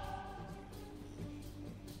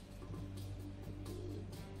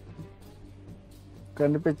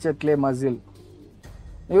 కనిపించట్లే muscle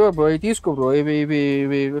ఇవో bro ఇది తీసుకో bro ఇవి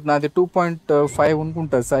నాది 2.5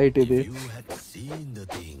 అనుకుంటా site ఇది You had seen the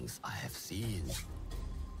things I have seen.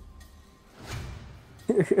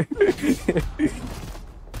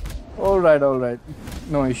 all right,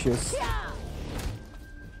 no issues.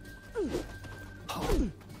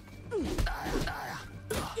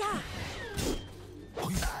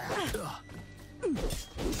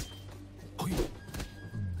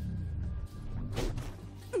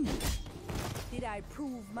 Did I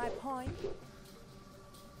prove my point?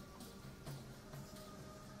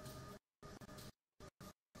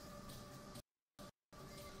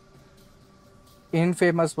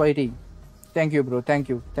 Infamous Whitey, thank you, bro. Thank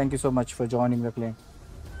you so much for joining the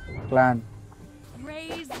clan.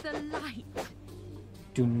 Raise the light.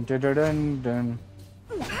 Dun dun dun dun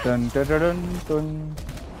dun dun dun dun.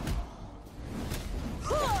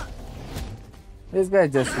 This guy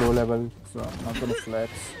is just low level, so I'm not gonna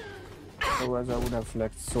flex. Otherwise, I would have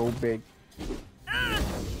flexed so big.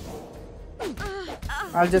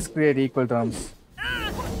 I'll just create equal terms.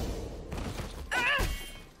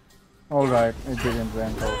 Alright, it didn't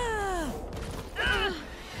rank out.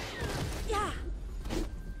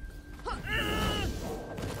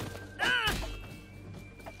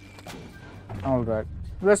 Alright,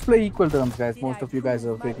 let's play equal terms, guys. Most of you guys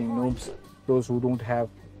are freaking noobs. Those who don't have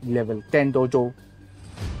level 10 dojo.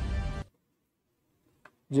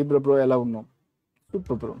 Zebra bro, ela unno.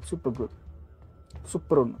 Super bro, super good.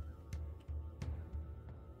 Super unno.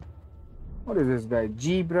 What is this guy?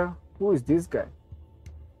 Zebra? Who is this guy?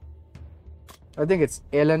 I think it's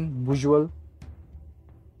Ellen Visual.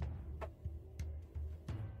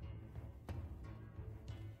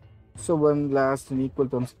 So one last in equal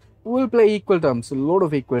terms. We'll play equal terms, a lot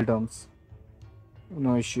of equal terms.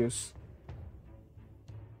 No issues.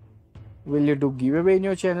 Will you do giveaway in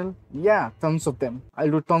your channel? Yeah, tons of them.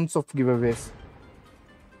 I'll do tons of giveaways.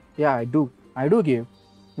 Yeah, I do. I do give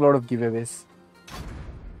a lot of giveaways.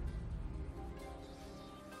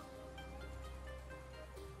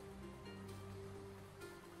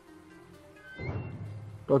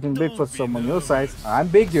 Talking big for Don't be someone your size. nervous. I'm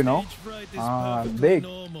big, you know. Stage fright is I'm perfectly big.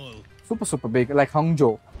 normal. Super big, like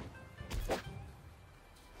Hangzhou.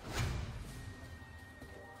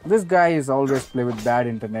 This guy is always play with bad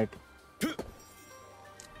internet.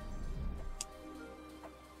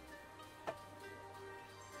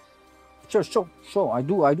 Sure. I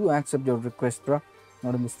do accept your request, bro.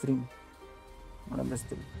 Not in the stream.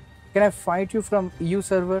 Can I fight you from EU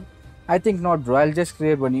server? I think not, bro. I'll just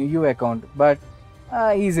create one EU account. But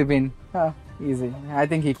easy win. Easy. I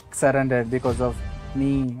think he surrendered because of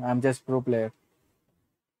me. I'm just pro player.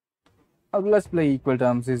 Let's play equal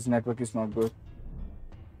terms. His network is not good.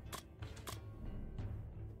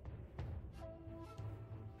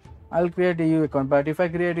 I'll create a EU account, but if I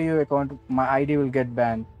create a EU account, my ID will get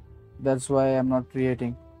banned. That's why I'm not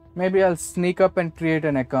creating. Maybe I'll sneak up and create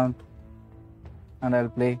an account and I'll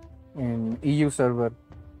play in EU server.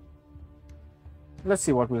 Let's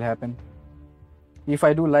see what will happen. If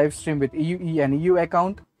I do live stream with an EU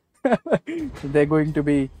account, they're going,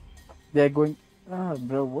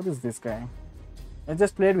 bro, what is this guy? I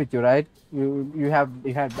just played with you, right? You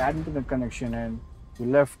had bad internet connection and you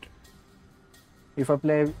left. If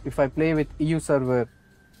I play with EU server,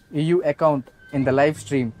 EU account in the live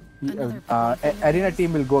stream, arena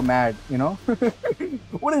team will go mad, you know.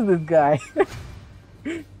 What is this guy?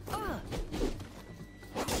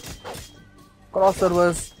 Cross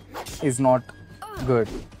servers is not good.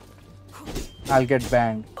 I'll get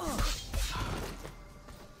banned.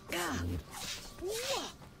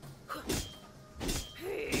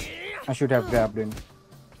 I should have grabbed him.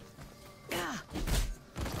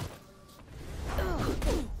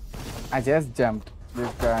 I just jumped.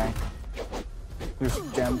 This guy. This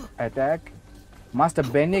jump attack. Master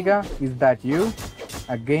Beniga, is that you?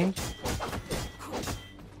 Again?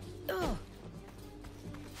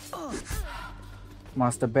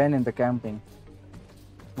 Master Ben in the camping.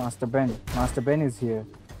 Master Ben is here.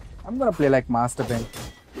 I'm gonna play like Master Ben.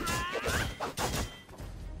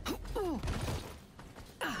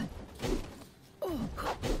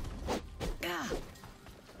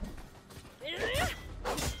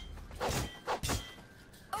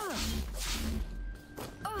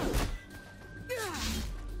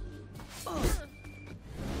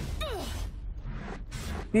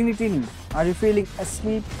 Teeny, are you feeling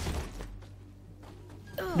asleep?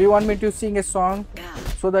 Do you want me to sing a song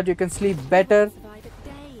so that you can sleep better? Survive a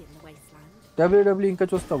day in the wasteland. WWE ఇంకా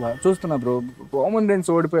చూస్తున్నా bro. Roman Reigns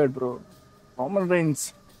ఓడిపోయాడు bro. Roman Reigns.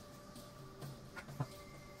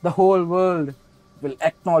 The whole world will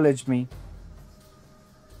acknowledge me.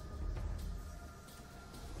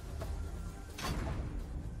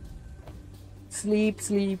 Sleep,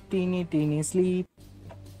 teeny, sleep.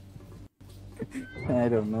 I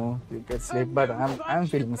don't know. You get sleep, but I'm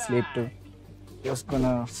feeling sleep too. Just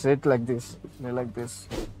gonna sit like this, lay like this.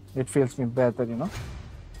 It feels me better, you know.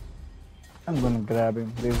 I'm gonna grab him.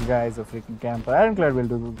 This guy is a freaking camper. Ironclad will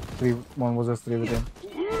do 1 versus 3 with him.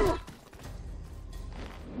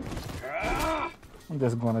 I'm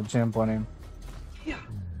just gonna jump on him.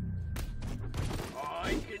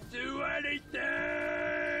 I can do anything!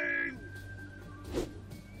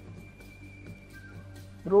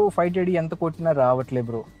 Bro, fight ID ఎంత కొట్టినా రావట్లే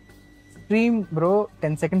bro. Stream bro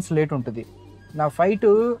 10 seconds late ఉంటుంది. నా fight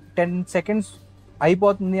 10 seconds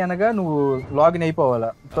అయిపోతుంది అనగా నువ్వు login అయిపోవాలా.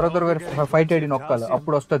 త్వరగా fight ID నొక్కాలి,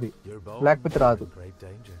 అప్పుడు వస్తుంది, లేకపోతే రాదు.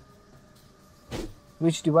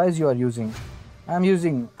 Which device you are using? I'm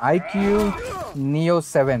using IQ Neo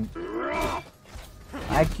 7.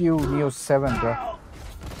 IQ Neo 7, bro.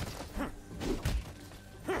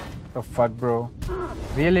 The fuck, bro?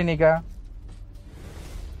 Really, nigga?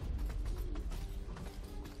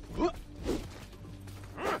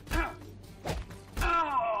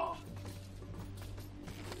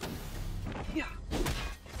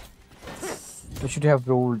 You should have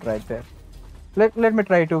rolled right there. Let me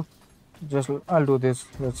try to. I'll do this.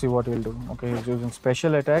 Let's see what he'll do. Okay, he's using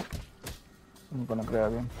special attack. I'm gonna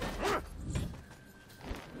grab him.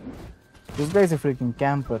 This guy is a freaking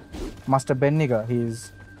camper. Master Beniga.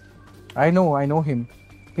 I know him.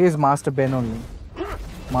 He is Master Ben only.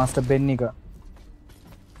 Master Beniga.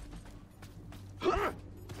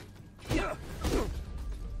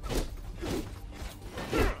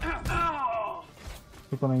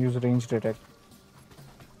 He's gonna use ranged attack.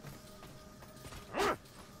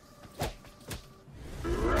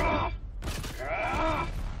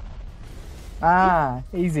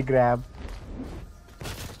 Easy grab.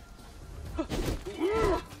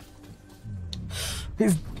 He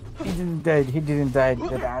didn't die.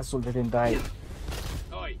 That asshole didn't die.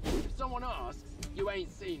 Oi, if someone asks, you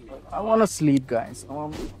ain't seen me. I wanna sleep, guys. I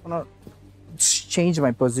wanna change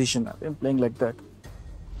my position. I've been playing like that.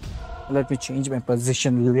 Let me change my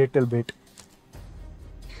position a little bit.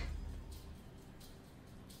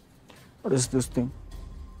 What is this thing?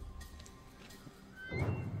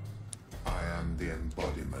 I am the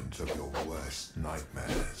embodiment of your worst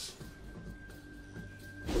nightmares.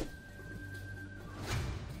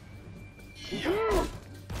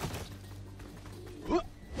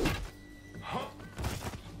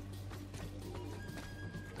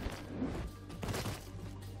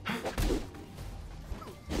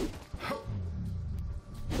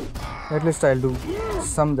 At least I'll do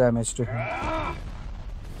some damage to him.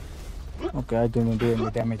 Okay, I didn't do any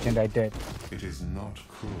damage and I did. It is not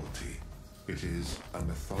cruelty. It is a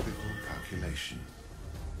methodical calculation.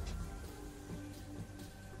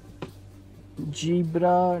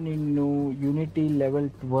 Zebra ninnu Unity level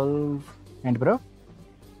 12 and bro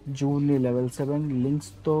June level 7 links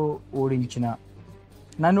తో ఓడించిన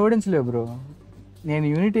నన్ను ఓడించలేవు bro నేను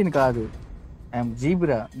యూనిటీని కాదు I'm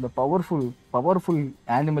zebra the powerful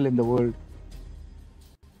animal in the world.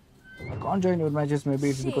 I can't join your matches. Maybe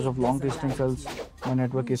it's because of long distance else my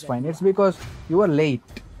network is fine. It's because you are late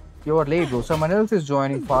bro. Someone else is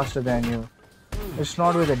joining faster than you. It's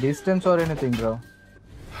not with the distance or anything bro.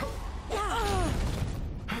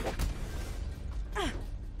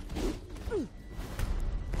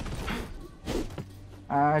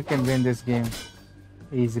 I can win this game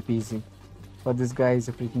easy peasy, but this guy is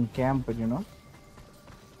a freaking camper, you know.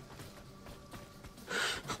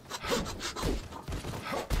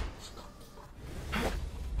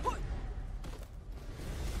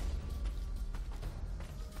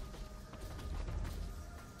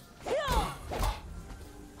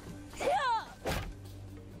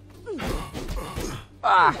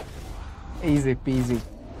 Easy peasy.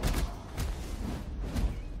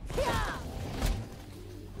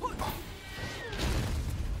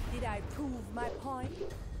 Did I prove my point?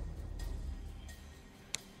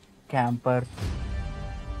 Camper.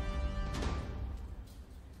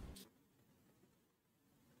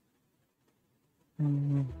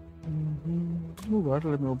 Oh god,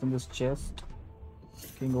 let me open this chest.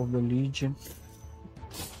 King of the Legion.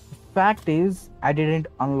 Fact is, I didn't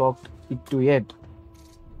unlock it to yet.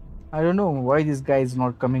 I don't know why this guy is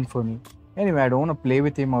not coming for me. Anyway, I don't want to play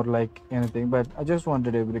with him or like anything, but I just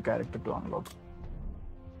wanted every character to unlock.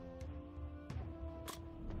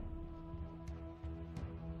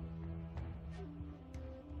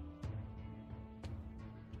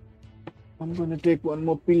 I'm gonna take one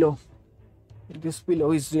more pillow. This pillow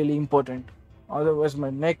is really important. Otherwise,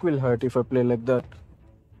 my neck will hurt if I play like that.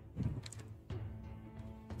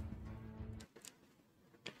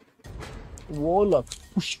 Warlock,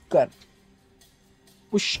 Pushkar.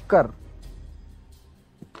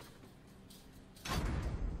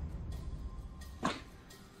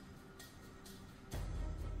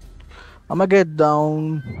 I'ma get down.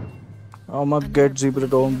 I'ma get Zebra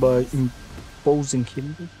down by imposing him.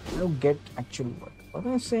 I don't get actually what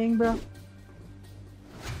am I saying, bro?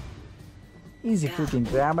 Easy freaking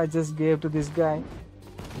grab I just gave to this guy.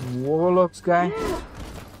 Warlock's guy.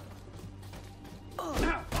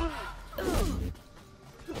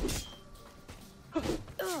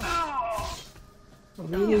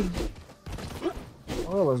 Really?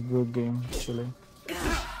 Oh, that was a good game actually.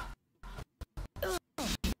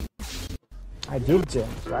 I did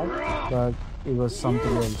jump, right? But it was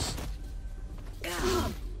something else.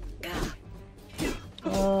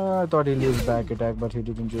 I thought he'd use back attack, but he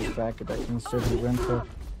didn't use back attack. Instead, he went for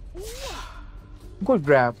good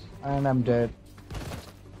grab, and I'm dead.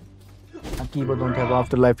 Akiba don't have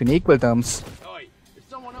afterlife in equal terms. Oi, if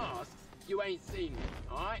someone asks, you ain't seen me,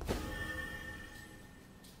 alright?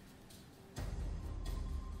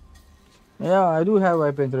 Yeah, I do have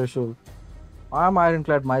weapon threshold. I'm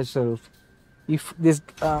Ironclad myself. If this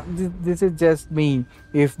this is just me.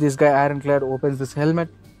 If this guy Ironclad opens this helmet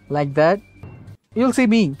like that, you'll see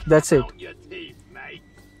me. That's it. Out your teeth, mate.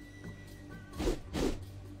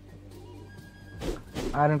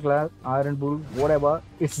 Ironclad, Iron Bull, whatever.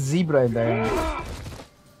 It's Zebra in the end.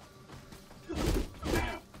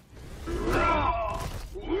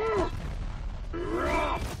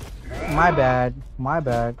 My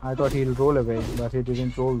bad. I thought he'll roll away, but he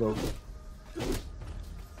didn't roll though.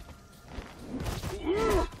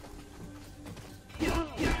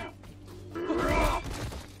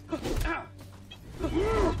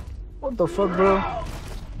 What the fuck, bro?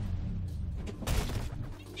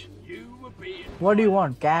 What do you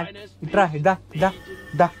want, cat? Da.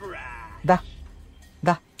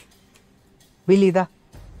 Billy, da.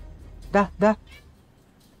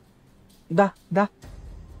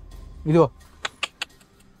 Ido.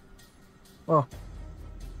 Oh.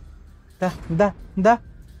 Da.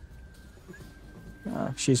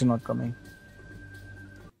 She's not coming.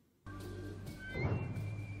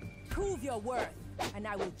 Prove your worth, and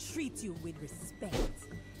I will treat you with respect.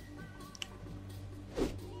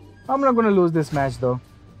 I'm not gonna lose this match though.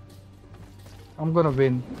 I'm gonna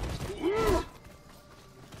win.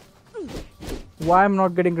 Why I'm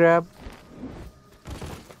not getting grabbed?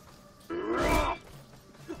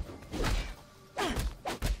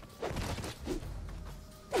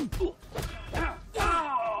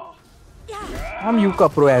 I'm Yuka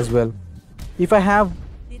Pro as well. If I have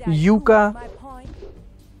Did I Yuka prove my point?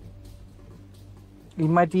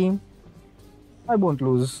 in my team, I won't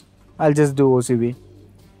lose. I'll just do OCV.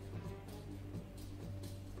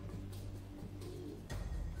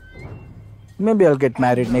 Maybe I'll get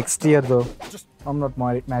married next year though. I'm not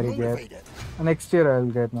married yet. Next year I'll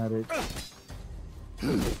get married.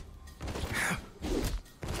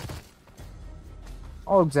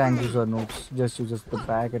 All Xangus are noobs. Just use the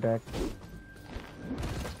back attack.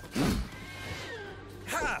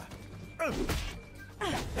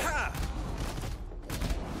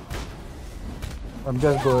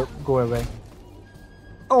 Just go away.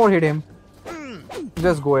 Or hit him.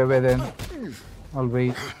 Just go away then. I'll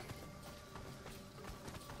wait.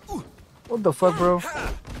 What the fuck, bro?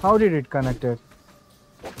 How did it connect it?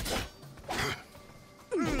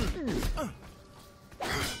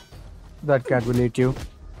 That cat will eat you.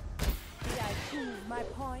 Did I prove my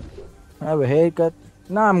point? I have a haircut.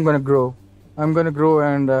 Now I'm gonna grow. I'm gonna grow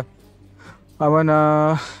and I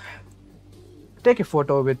wanna take a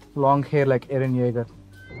photo with long hair like Eren Yeager.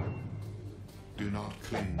 Do not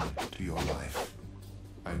cling to your life,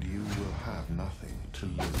 and you will have nothing to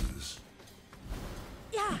lose.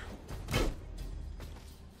 Yeah.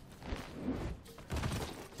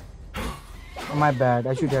 My bad.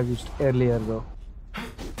 I should have used earlier though.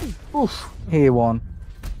 Oof, he won.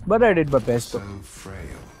 But I did my best. So frail,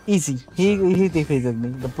 Easy. He defeated me.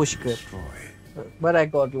 The pushker. destroyed. But I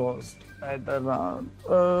got lost at the round.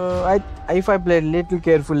 If I played little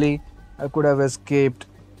carefully, I could have escaped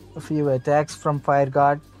a few attacks from Fire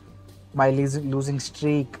Guard. My losing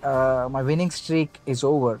streak, my winning streak is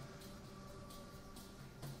over.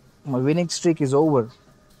 My winning streak is over.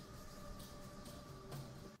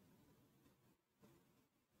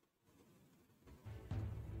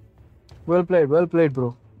 Well played,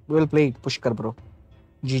 bro. Well played, Pushkar, bro.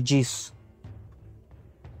 GG's.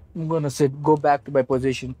 I'm gonna go back to my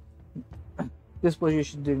position. This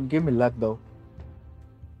position didn't give me luck though.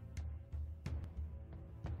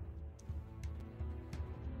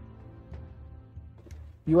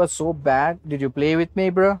 You are so bad. Did you play with me,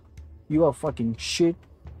 bro? You are fucking shit.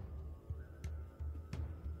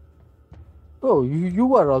 Oh,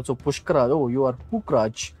 you are also Pushkaraj. Oh, you are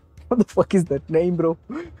Pukraj. What the fuck is that name, bro?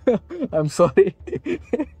 I'm sorry.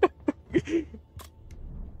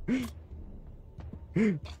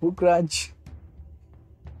 Pukraj.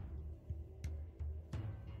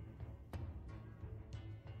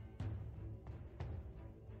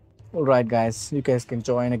 Alright, guys. You guys can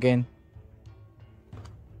join again.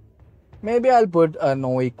 Maybe I'll put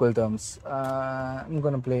no equal terms. I'm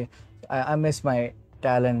gonna play. I miss my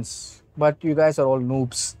talents. But you guys are all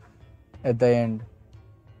noobs at the end.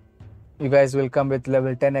 You guys will come with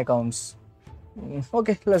level 10 accounts.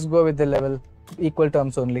 Okay, let's go with the level equal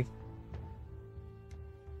terms only.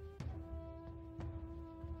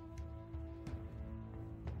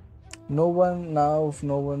 No one now,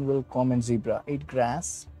 no one will comment zebra. Eat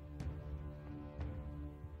grass.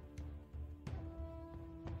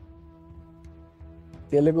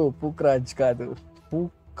 Telugu Pukraj kaadu.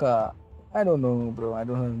 Puka. I don't know, bro. I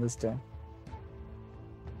don't understand.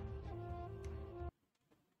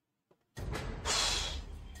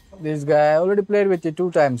 This guy already played with you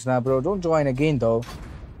 2 times now, bro. Don't join again, though.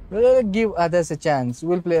 Give others a chance.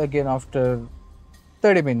 We'll play again after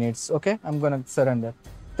 30 minutes. Okay, I'm gonna surrender.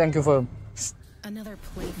 Thank you for Another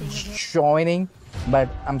plaything of it. joining, but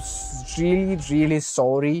I'm really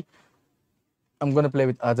sorry. I'm gonna play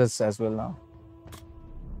with others as well now.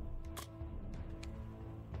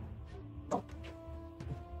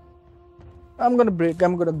 I'm gonna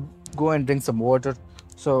go and drink some water.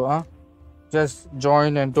 So just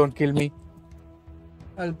join and don't kill me.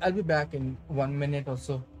 I'll be back in 1 minute or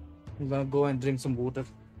so. I'm gonna go and drink some water.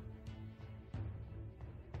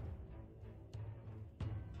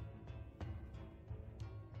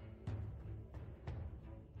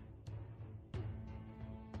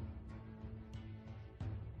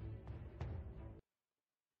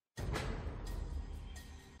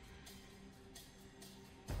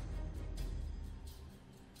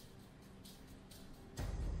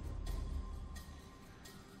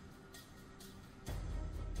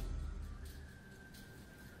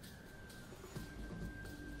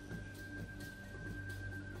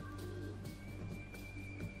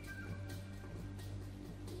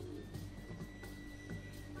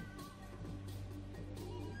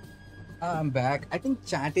 I'm back. I think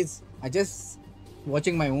chat is. I just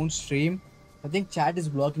watching my own stream. I think chat is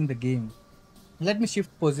blocking the game. Let me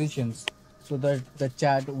shift positions so that the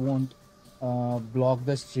chat won't block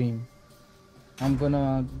the stream. I'm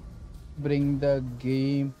gonna bring the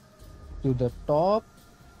game to the top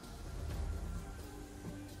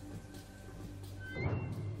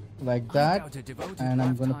like that, and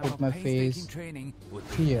I'm gonna put my face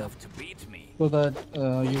here so that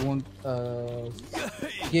you won't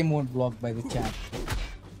game won't block by the chat.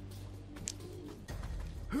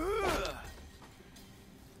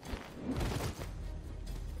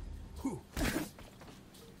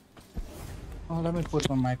 Oh, let me put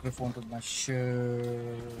my microphone to my shirt.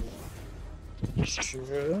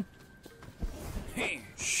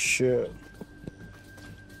 Shirt.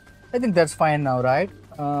 I think that's fine now, right?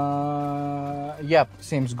 Yep,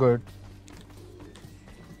 seems good.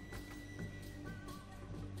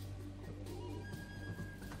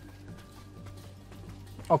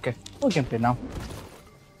 Okay, we can play now.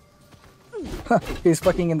 He's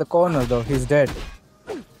fucking in the corner though, he's dead.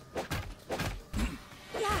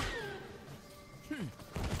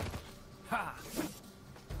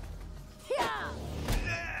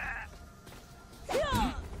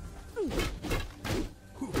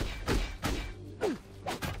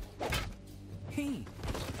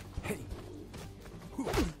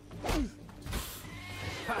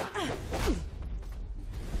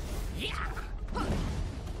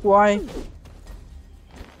 Why?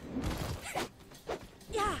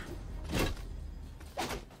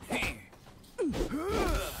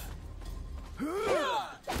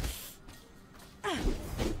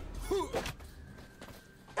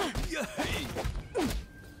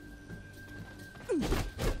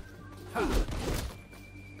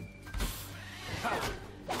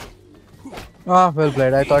 Ah, well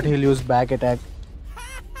played. I thought he'll use back attack.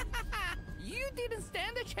 You didn't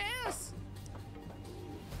stand a chance.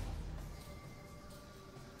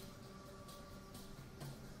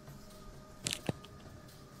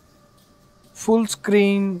 Full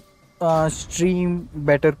screen stream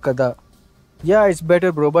better kada. Yeah, it's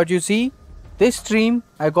better, bro. But you see, this stream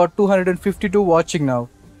I got 252 watching now.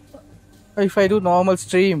 If I do normal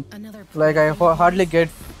stream, like I hardly get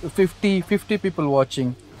 50 people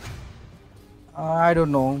watching. I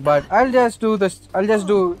don't know, but I'll just do this. I'll just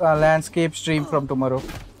do a landscape stream from tomorrow.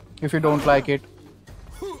 If you don't like it.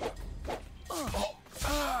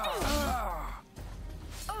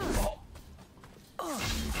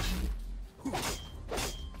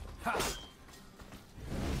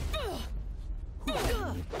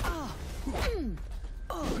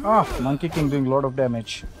 Ah, Monkey King doing a lot of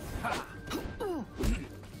damage.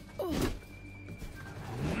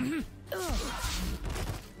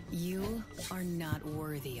 You are not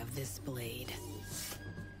worthy of this blade.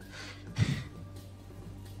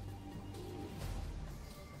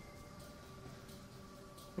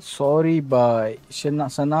 Sorry, bye.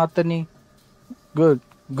 Sanatani. Good,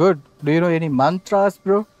 good. Do you know any mantras,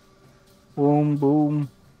 bro? Boom, boom.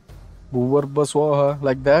 Bhuvarba swaha.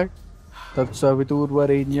 Like that?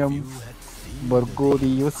 Tatsaviturvarenyam. Bargo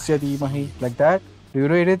diyasya dhimahi. Like that? Do you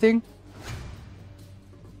know anything?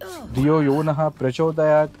 Diyo yonaha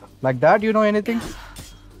prachodayat. Like that? You know anything?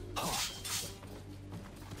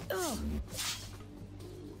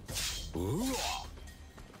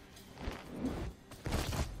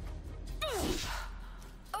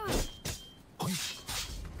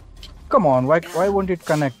 Come on, why won't it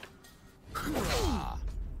connect?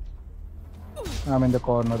 I'm in the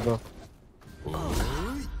corner though.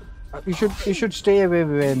 You should stay away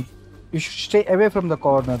when you should stay away from the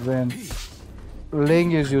corner when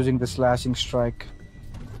Ling is using the slashing strike.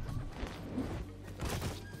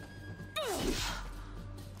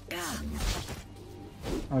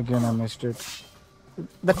 Again I missed it.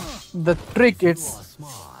 The trick, it's,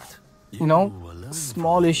 you know,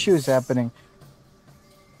 small issue is happening.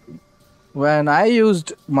 When I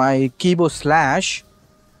used my keyboard slash,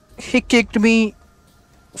 he kicked me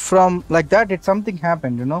from like that. It something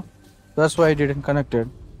happened, you know. That's why I didn't connect it.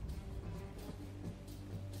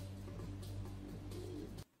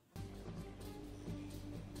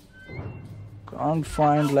 Can't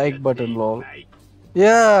find like button, lol.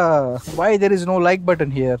 Yeah, why there is no like button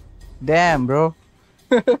here? Damn, bro.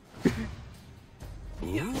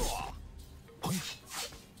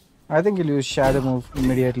 I think he'll use shadow move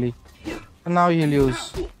immediately. And now he'll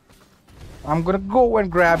use. I'm gonna go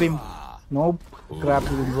and grab him. Nope, grab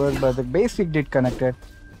didn't work, but the basic did connected.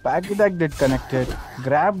 Back attack did connected.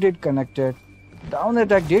 Grab did connected. Down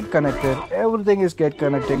attack did connected. Everything is get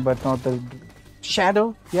connecting, but not the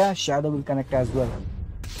shadow. Yeah, shadow will connect as well.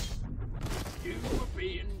 You were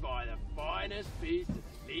beaten by the finest piece of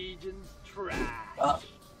Legion's trash.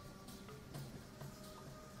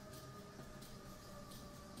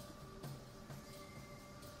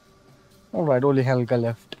 Alright, only Helga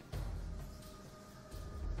left.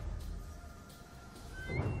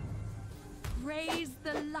 Raise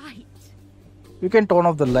the light. You can turn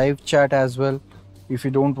off the live chat as well if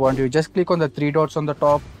you don't want to. Just click on the three dots on the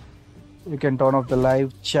top. You can turn off the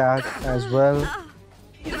live chat as well.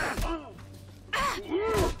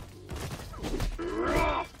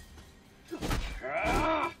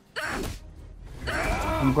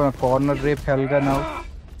 I'm gonna corner rape Helga now.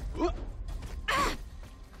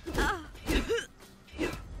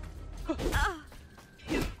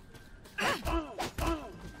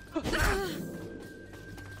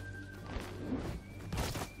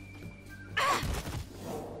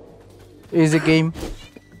 Easy game.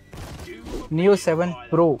 Neo 7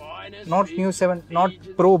 Pro. Not Neo 7, not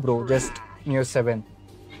Pro bro, just Neo 7.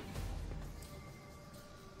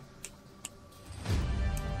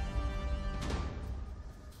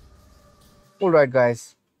 Alright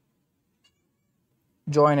guys.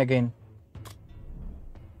 Join again.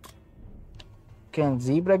 Can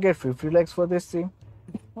Zebra get 50 likes for this thing?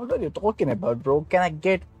 What are you talking about, bro? Can I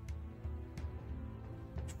get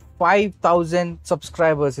 5,000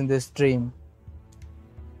 subscribers in this stream?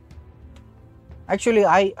 Actually,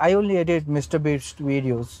 I only edit Mr. Beast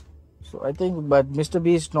videos, so I think, but Mr.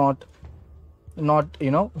 Beast not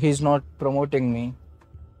you know, he's not promoting me.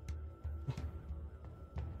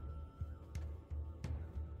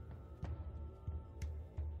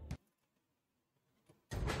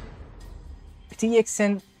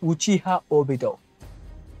 TXN Uchiha Obito.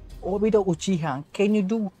 Obito Uchiha, can you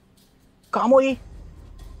do Kamui?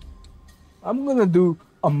 I'm gonna do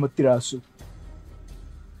Amaterasu.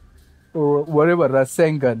 Or whatever,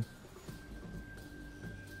 Rasengan.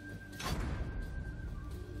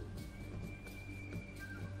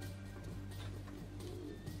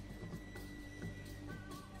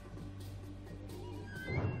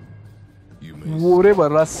 Whatever,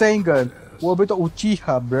 Rasengan. Obito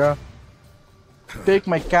Uchiha, bruh. Take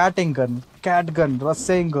my cat gun,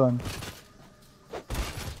 Rasengan.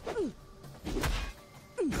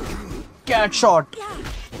 Cat shot.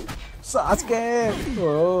 Sasuke.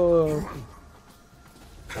 Oh.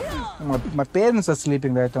 My parents are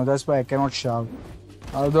sleeping right now. That's why I cannot shout.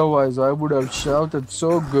 Otherwise, I would have shouted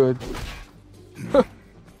so good.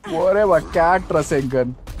 Whatever, cat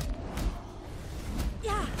Rasengan.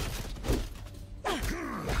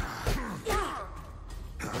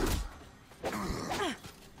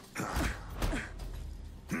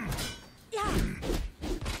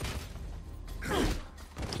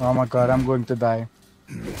 Oh my god, I'm going to die.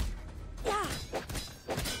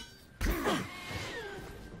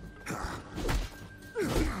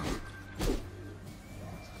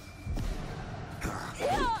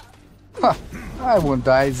 Ha, I won't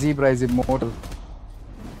die. Zebra is immortal.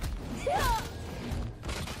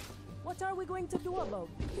 What are we going to do about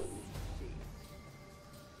this?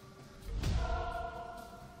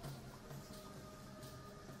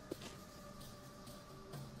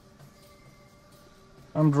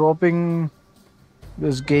 I'm dropping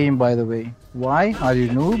this game, by the way. Why? Are you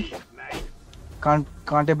noob?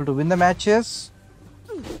 Can't able to win the matches?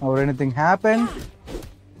 Or anything happen?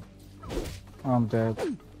 I'm dead.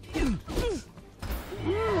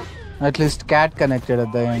 At least cat connected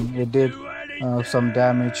at the end. It did some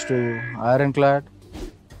damage to Ironclad.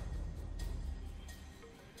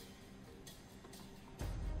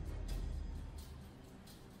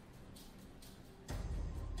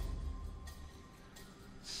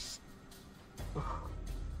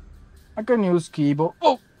 I can use keyboard.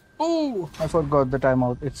 Oh! I forgot the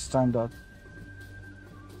timeout. It's timed out.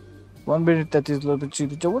 1 minute that is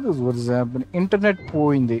what is happening? Internet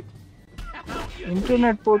poindi.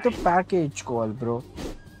 Internet pote package call, bro.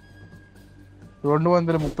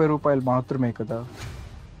 230 రూపాయలు మాత్రమే కదా.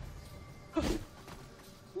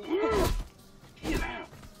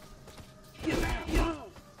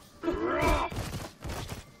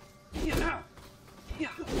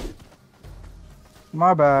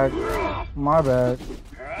 My bad. My bad.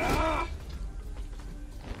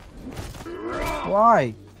 Why?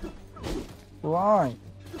 Why?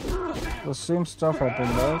 The same stuff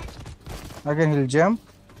happened, right? Again, he'll jump.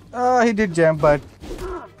 He did jump, but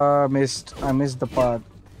missed. I missed the part.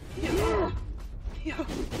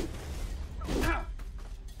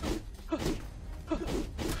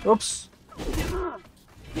 Oops.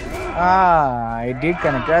 I did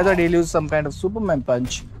connect. I thought he'll use some kind of Superman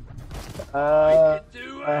punch.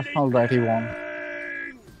 Alright, he won.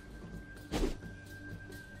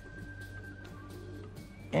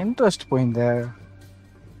 Interest point there.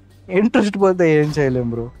 Interest పోతే ఏం చేయలేం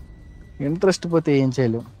bro. Interest పోతే ఏం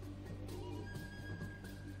చేయలేం.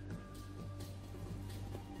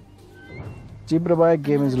 Jibrabai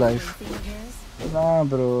game is life. Nah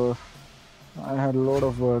bro, I had a lot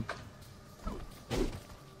of work.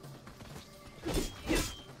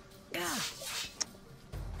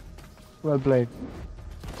 Well played.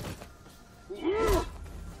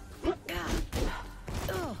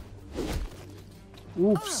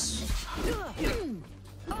 Oops.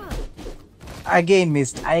 Again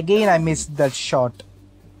missed. Again I missed that shot.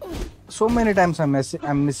 So many times I'm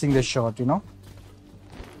missing the shot, you know.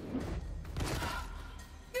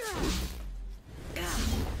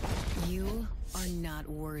 You are not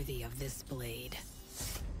worthy of this blade.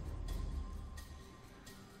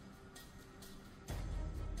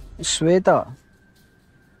 Shweta,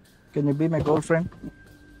 can you be my girlfriend?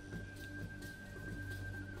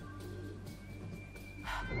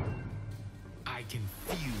 I can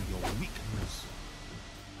feel your weakness.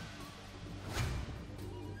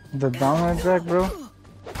 The down attack, bro?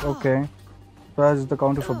 Okay. That's the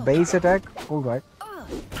counter for base attack? Alright.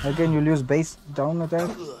 Again, you'll use base down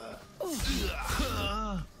attack?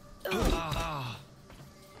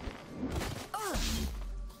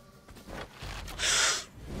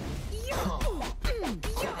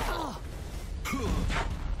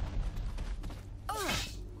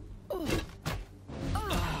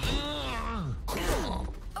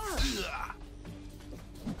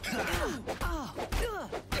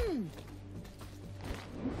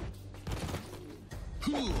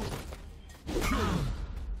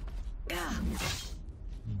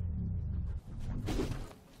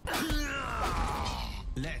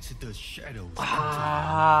 Let the shadows.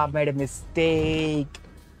 Ah, made a mistake.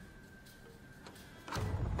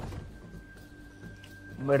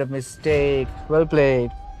 Made a mistake. Well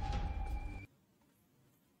played.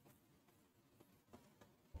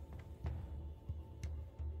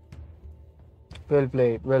 Well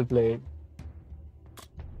played. Well played.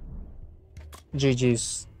 GG's.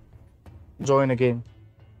 Join again.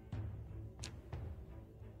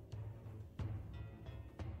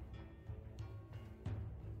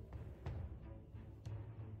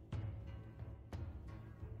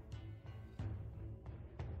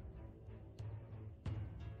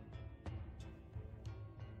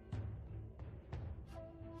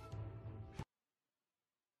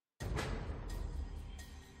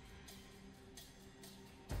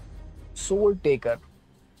 Soul Taker.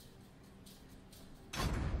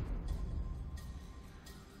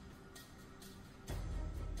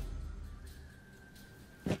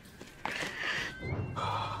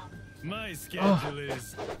 My schedule is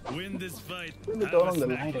win this fight. Let me have turn a on the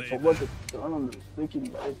snack light. I later. forgot to turn on the freaking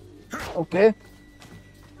light. Okay.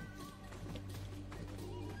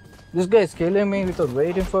 This guy is killing me without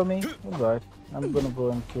waiting for me. Alright, I'm gonna go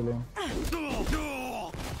and kill him.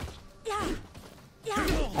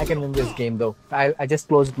 I can win this game though. I just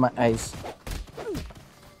closed my eyes.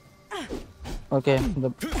 Okay,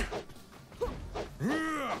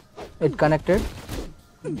 it connected.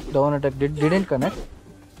 Down attack didn't connect.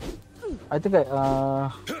 I think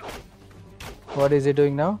what is he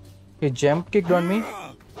doing now? He jump kicked on me.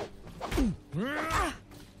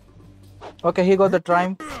 Okay, he got the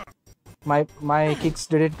triumph. My kicks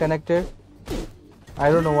didn't connected. I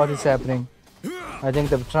don't know what is happening. I think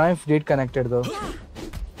the triumph did connected though.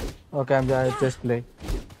 Okay, I'll just play.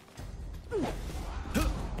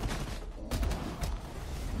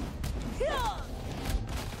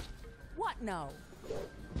 What now?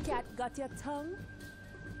 Cat got your tongue?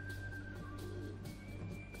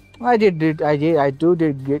 I did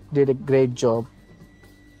a great job.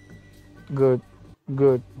 Good.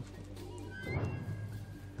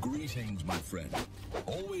 Greetings, my friend.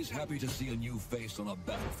 Always happy to see a new face on a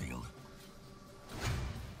battlefield.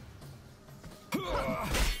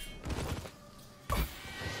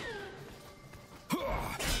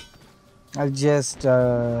 I'll just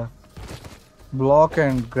block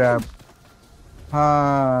and grab.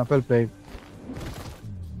 Well played.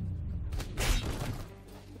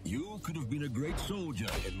 You could have been a great soldier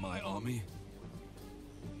in my army.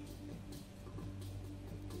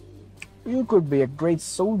 You could be a great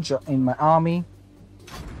soldier in my army.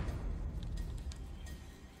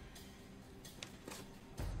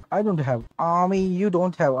 I don't have army. You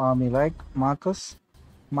don't have army, like Marcus?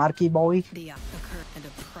 Marky boy? The occur and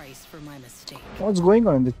a price for my mistake. What's going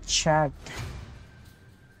on in the chat?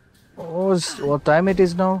 Oh, what time it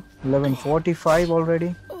is now? 11:45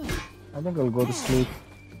 already? I think I'll go to sleep.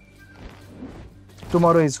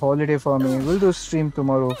 Tomorrow is holiday for me. We'll do stream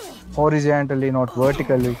tomorrow. Horizontally, not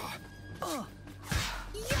vertically.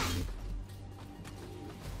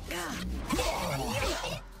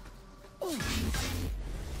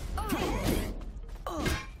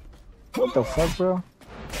 What the fuck, bro?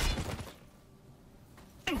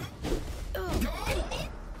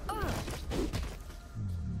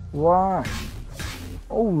 What?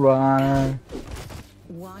 Alright.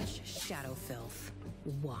 Watch Shadow Filth.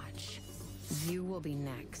 Watch. You will be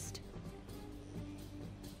next.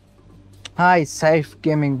 Hi, Safe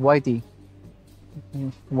Gaming Whitey.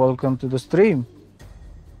 Welcome to the stream.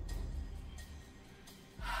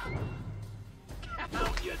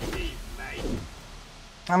 Count your teeth, mate.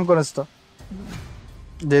 I'm gonna stop.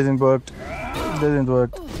 Didn't work. Didn't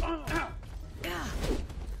work.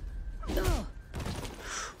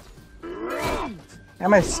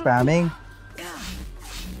 Am I spamming?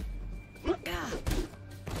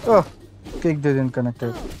 Oh, kick didn't connect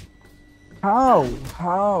it. How?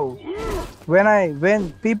 How?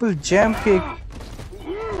 When people jump kick.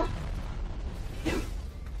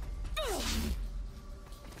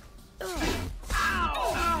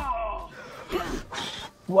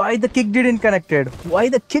 Why the kick didn't connected? Why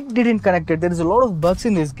the kick didn't connected? There is a lot of bugs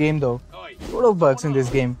in this game though. Oi, A lot of bugs in this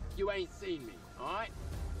game. you ain't seen me, alright?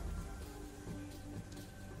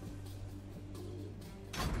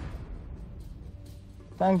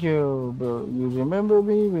 Thank you, bro. You remember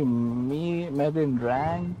me when me met in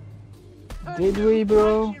rank? Did we, bro?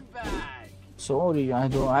 Punching bag. Sorry,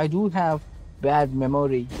 I do have bad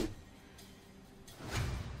memory.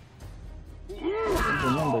 I don't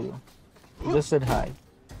remember you. Just said hi.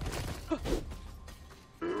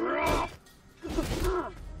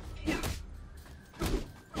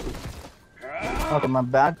 Okay, my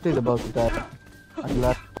battery is about to die. I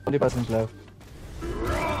left 20% left.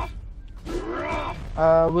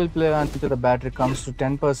 We'll play until the battery comes to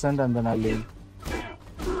 10% and then I'll leave.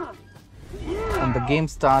 And the game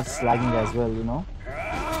starts lagging as well, you know.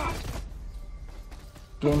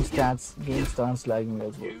 Game starts lagging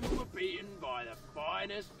as well. You were beaten by the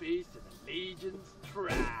finest piece of the Legion's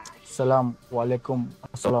trash. Salam, walaikum,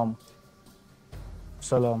 salam.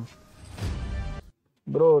 Salam.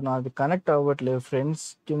 Bro నాది connect అవ్వట్లేదు friends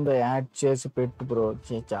కింద add చేసి పెట్టు bro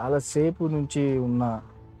చాలా సేపు నుంచి ఉన్నా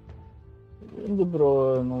ఏంది బ్రో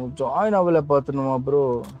నువ్వు జాయిన్ అవ్వలేకపోతున్నావా బ్రో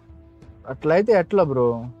అట్లయితే ఎట్లా బ్రో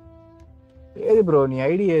ఏది బ్రో నీ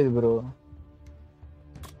ఐడి ఏది బ్రో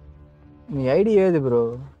నీ ఐడి ఏది బ్రో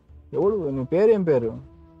ఎవడు నీ పేరేం పేరు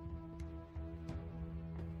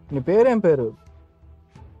నీ పేరేం పేరు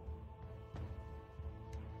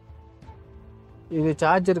ఇది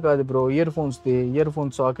ఛార్జర్ కాదు బ్రో ఇయర్ ఫోన్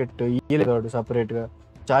సాకెట్ ఇయ్యలేడు సపరేట్గా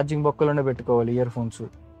ఛార్జింగ్ బొక్కలోనే పెట్టుకోవాలి ఇయర్ ఫోన్స్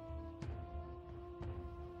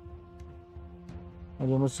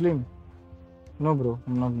అది ముస్లిం no bro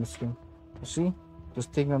I'm not Muslim see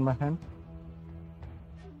this thing on my hand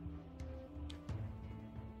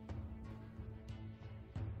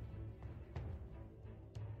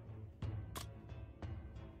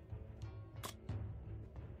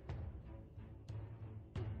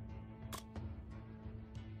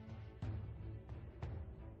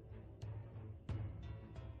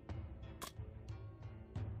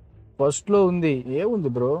ఫస్ట్లో ఉంది ఏముంది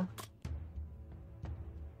బ్రో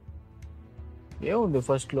ఏముంది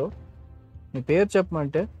ఫస్ట్లో నీ పేరు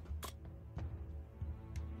చెప్పమంటే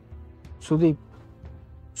సుదీప్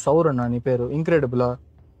సౌరన్నా నీ పేరు ఇంక్రెడిబులా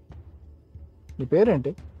నీ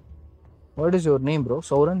పేరేంటి what is your name bro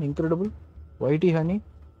సౌరన్ incredible YT honey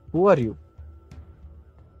who are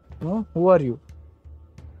you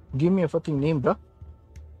give me a fucking name బ్రా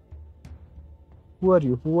హూ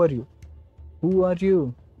ఆర్ యూ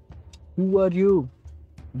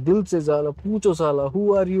दिल से साला पूछो साला who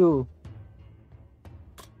are you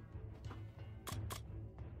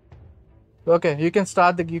okay you can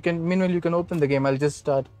start meanwhile you can open the game I'll just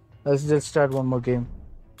start one more game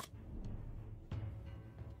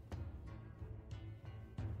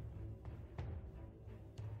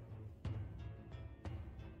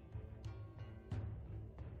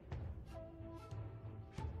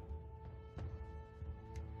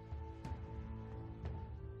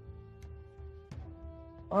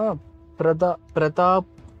Pratap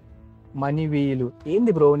మణివీలు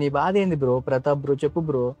ఏంది bro నీ బాధ ఏంది బ్రో ప్రతాప్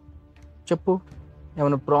బ్రో చెప్పు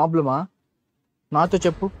ఏమైనా ప్రాబ్లమా నాతో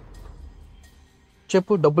చెప్పు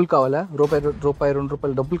డబ్బులు కావాలా రూపాయి 2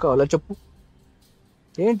 రూపాయలు డబ్బులు కావాలా చెప్పు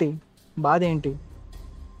ఏంటి బాధ ఏంటి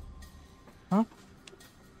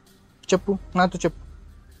చెప్పు నాతో చెప్పు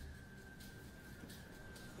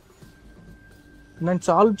నన్ను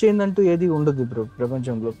సాల్వ్ చేయందంటూ ఏది ఉండదు బ్రో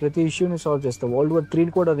ప్రపంచంలో ప్రతి ఇష్యూని సాల్వ్ చేస్తా World War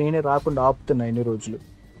 3 కూడా నేనే రాకుండా ఆపుతున్నా ఇన్ని రోజులు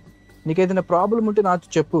నీకేదైనా ప్రాబ్లం ఉంటే నాతో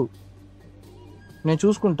చెప్పు నేను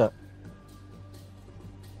చూసుకుంటా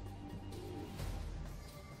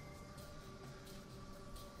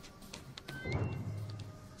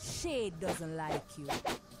Shade doesn't like you.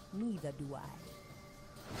 Neither do I.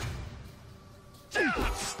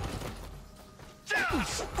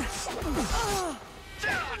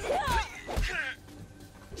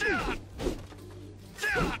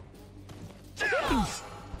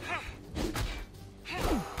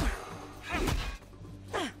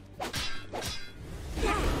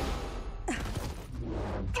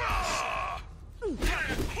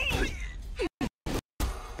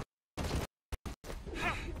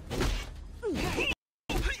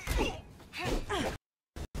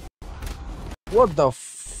 What the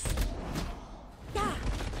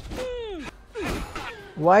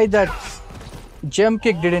Why that jump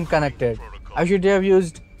kick didn't connect it? I should have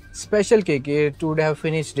used special kick. It would have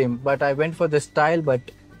finished him. But I went for the style. But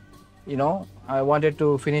you know, I wanted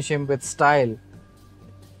to finish him with style,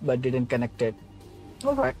 but didn't connect it.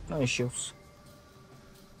 All right, no issues.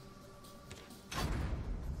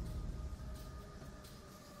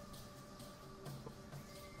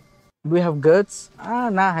 Do we have guts?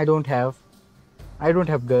 Nah, I don't have. I don't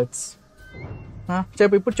have guts. Huh?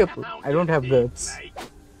 Cheppu, put cheppu. I don't have guts.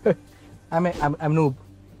 I'm noob.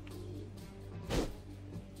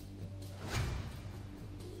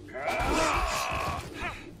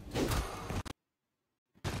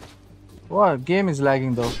 Wow, game is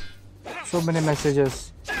lagging though. So many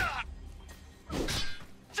messages.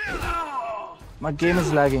 My game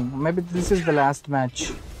is lagging. Maybe this is the last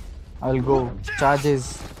match. I'll go. Charge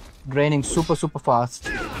is draining super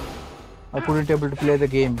fast. I couldn't able to play the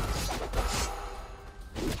game.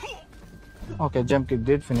 Okay, jump kick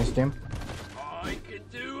did finish him. I can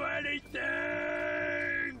do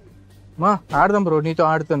anything. Ma, ఆడదాం bro నీతో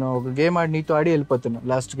ఆడుతాను ఒక game ఆడి నీతో ఆడి వెళ్ళిపోతాను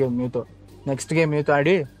last game నీతో next game నీతో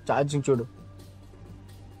ఆడి charging చూడు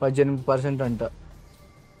 18% అంట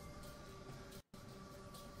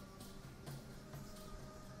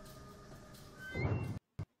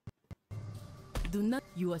Do not.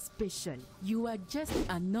 You are special. You are just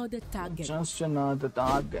another target. Just another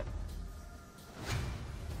target.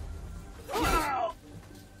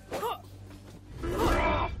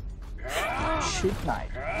 Shit night.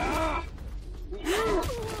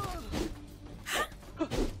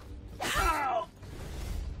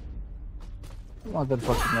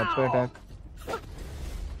 Motherfucking up attack.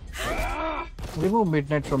 Remove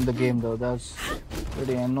midnight from the game though, that's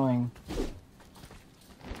pretty annoying.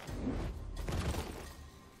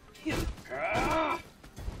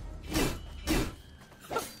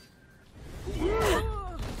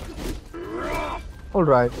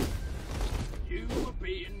 Alright. You were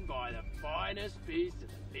beaten by the finest piece of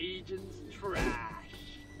the Legion's trash.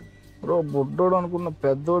 Bro, బొడ్డోడు అనుకున్న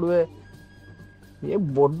పెద్దోడువే ఏ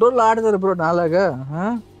బొడ్డోళ్ళు ఆడతారు bro నాలాగా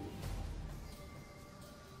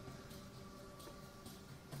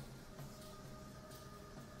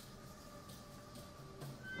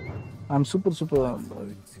I'm super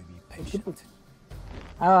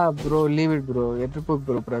bro, leave it bro. ఎట్రిపోకు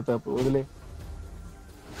bro Pratap వదిలే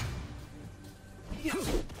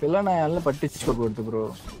పిల్లనాయాలని పట్టించుకోకూడదు bro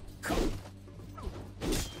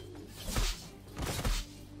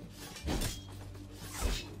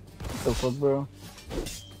The fuck bro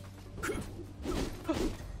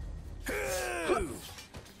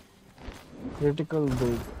critical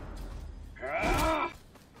dude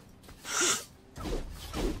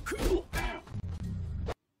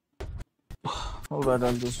alright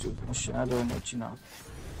I'll just do a shadow and let you know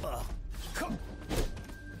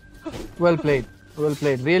well played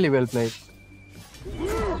really well played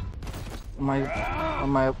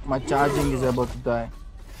my charging is about to die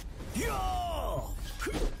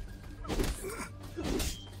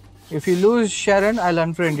if you lose Sharon I'll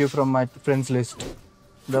unfriend you from my friends list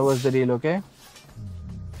that was the deal okay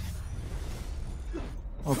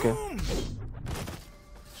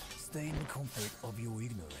Stay in the comfort of your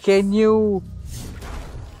ignorance. Can you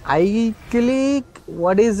I click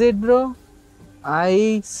what is it bro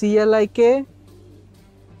ICLIK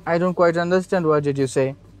I don't quite understand what did you say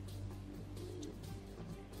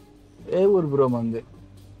ఏ ఊరు bro మంది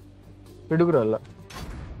Piduguralla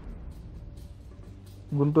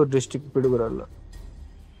Guntur district Piduguralla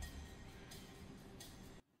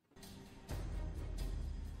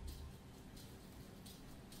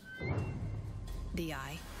The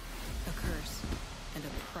eye, a curse, and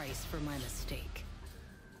a price for my mistake.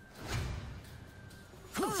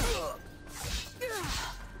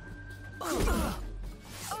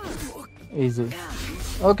 Easy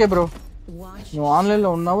okay bro Watch. నువ్వు ఆన్లైన్లో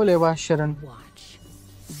ఉన్నావా లేవా Sharan Watch.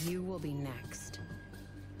 You will be next.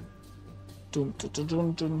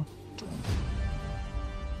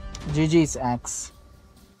 GG's axe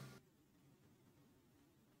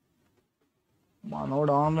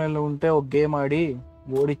మనోడు ఆన్లైన్లో ఉంటే ఒక గేమ్ ఆడి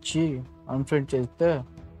ఓడిచ్చి అన్ఫ్రెండ్ చేస్తే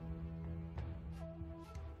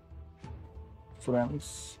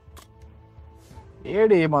ఫ్రెండ్స్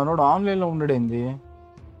ఏడి మనోడు ఆన్లైన్లో ఉండడేంది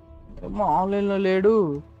ఏమో ఆన్లైన్లో లేడు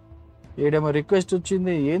ఏడేమో రిక్వెస్ట్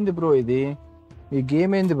వచ్చింది ఏంది బ్రో ఇది ఈ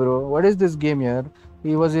గేమ్ ఏంది bro what is this game your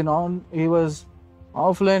he was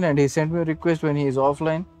offline and he sent me a request when he is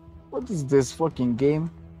offline. What is this fucking game?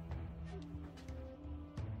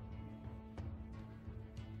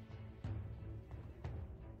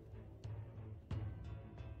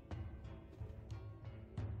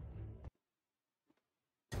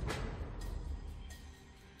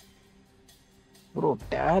 Bro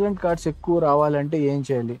talent cards ఎక్కువ రావాలంటే ఏం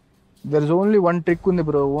చేయాలి there is only one trick ఉంది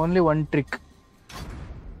bro only one trick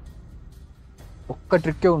ఒక్క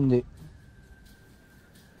ట్రిక్కే ఉంది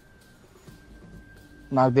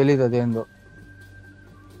నాకు తెలీదు అదేందో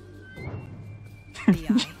The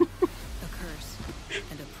eye, a curse,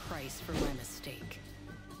 and a price for my mistake.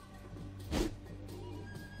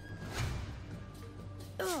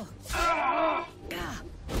 Ugh. Ah.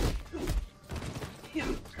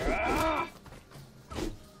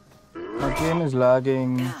 My game is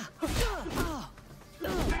lagging.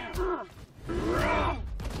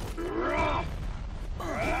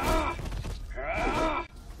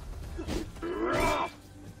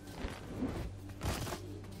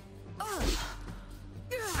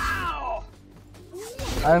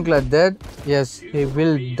 Ironclad dead? Yes, he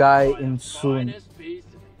will die in soon.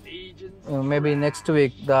 Maybe next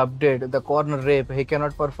week, the update, the corner rape. He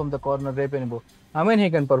cannot perform the corner rape anymore. I mean, he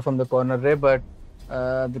can perform the corner rape, but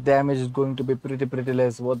the damage is going to be pretty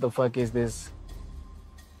less. What the fuck is this?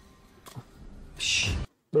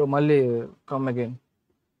 Bro, Malli, come again.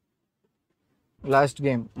 Last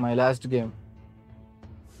game, my last game.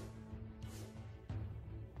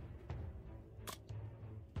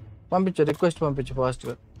 పంపించు request పంపించు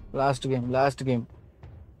ఫాస్ట్గా last game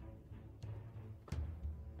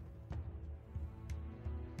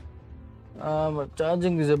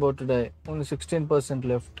charging is about to die only 16%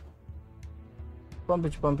 left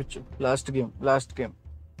పంపించు last game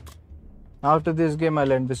after this game I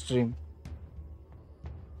end the stream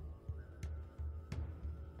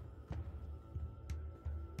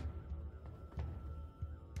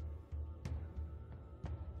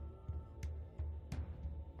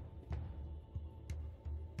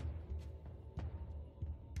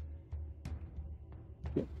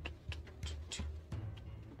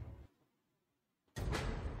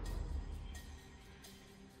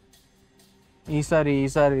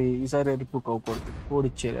ఈసారి ఎరుపుకు అవ్వకూడదు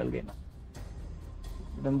ఓడిచ్చేయాలి అలాగైనా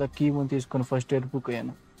ఇదంతా key ముందు తీసుకొని ఫస్ట్ ఎరుపుకు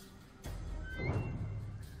అయ్యాను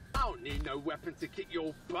I don't need no weapon to kick your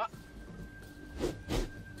butt.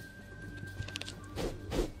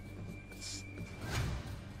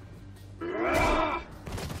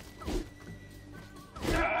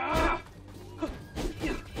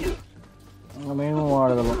 మేము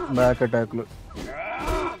వాడగలం బ్యాక్ అటాక్లు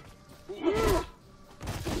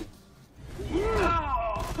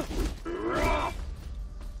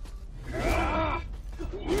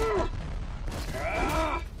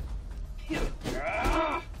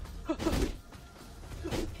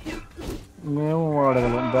మేము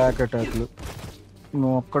వాడగలం బ్యాక్ అటాక్లు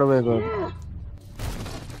నువ్వు ఒక్కడవే కాదు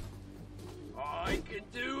I can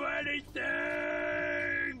do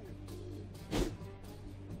anything.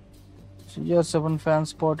 CR7 fan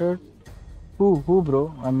spotted. Who bro?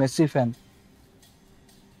 I'm Messi fan.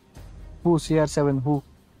 Who CR7? Who?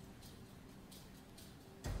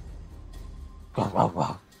 Wow.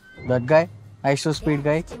 That guy? ISO speed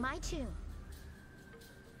guy? My tune.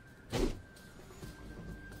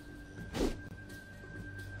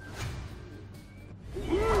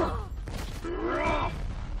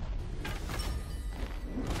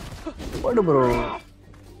 What bro?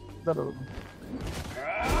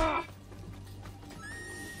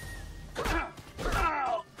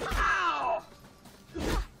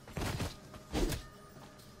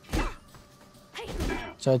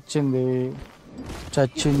 చచ్చింది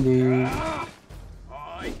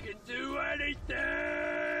I can do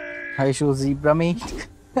anything. I show zebra me.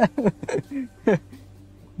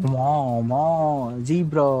 Mom,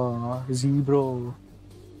 zebra.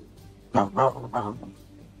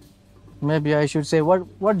 Maybe I should say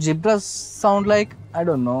what zebras sound like? I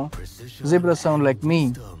don't know. Zebras sound like me.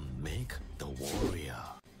 Make the warrior.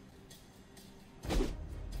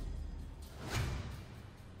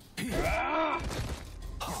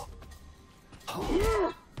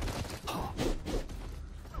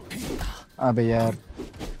 अबे यार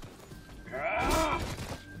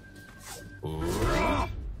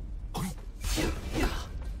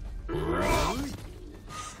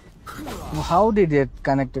how did it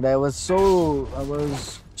connected? I was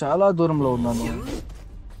చాలా దూరంలో ఉన్నాను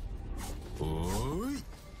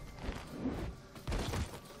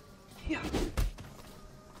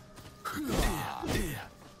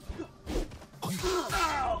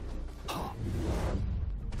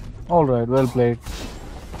Alright, well played.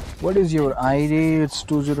 What is your ID? It's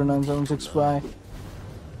 209765.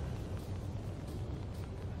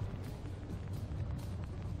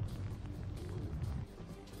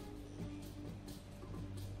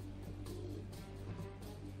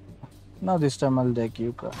 Now this time I'll take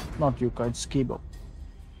Yuka. Not Yuka, it's Kibo.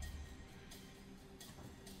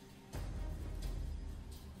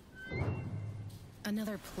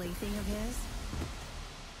 Another plaything of his?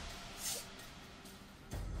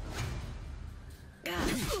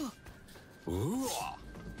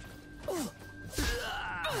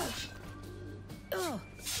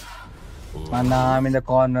 Nah, I'm in the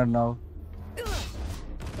corner now.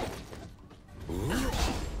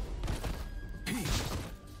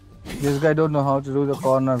 This guy don't know how to do the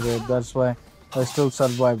corner raid. That's why I still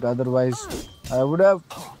survived. Otherwise, I would have.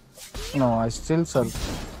 No, I still survived.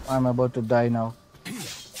 I'm about to die now.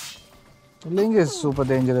 Ling is super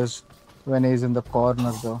dangerous when he's in the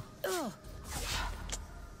corner, though.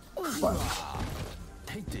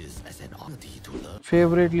 Take this as an opportunity to learn.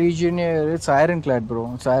 Favorite Legionnaire? It's Ironclad,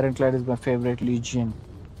 bro. It's Ironclad is my favorite Legion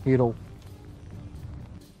hero.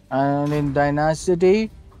 And in Dynasty,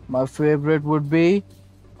 my favorite would be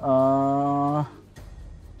Hangzhou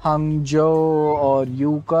or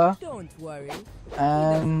Yuka. Don't worry.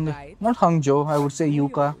 And not Hangzhou, I would say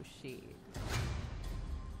Yuka.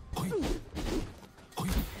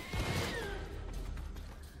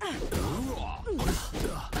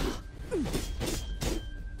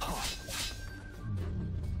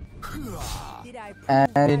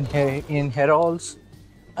 And in Heralds,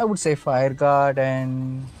 I would say Fireguard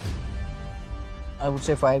and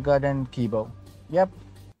Kibo. Yep.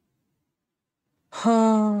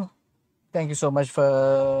 Thank you so much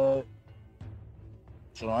for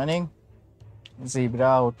joining. Zebra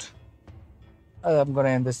out. I'm gonna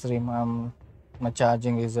end the stream. My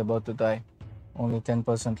charging is about to die. Only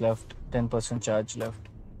 10% left. 10% charge left.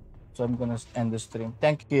 So I'm gonna end the stream.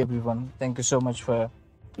 Thank you everyone. Thank you so much for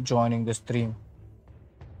joining the stream.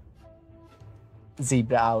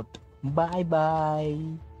 Zebra out. Bye bye.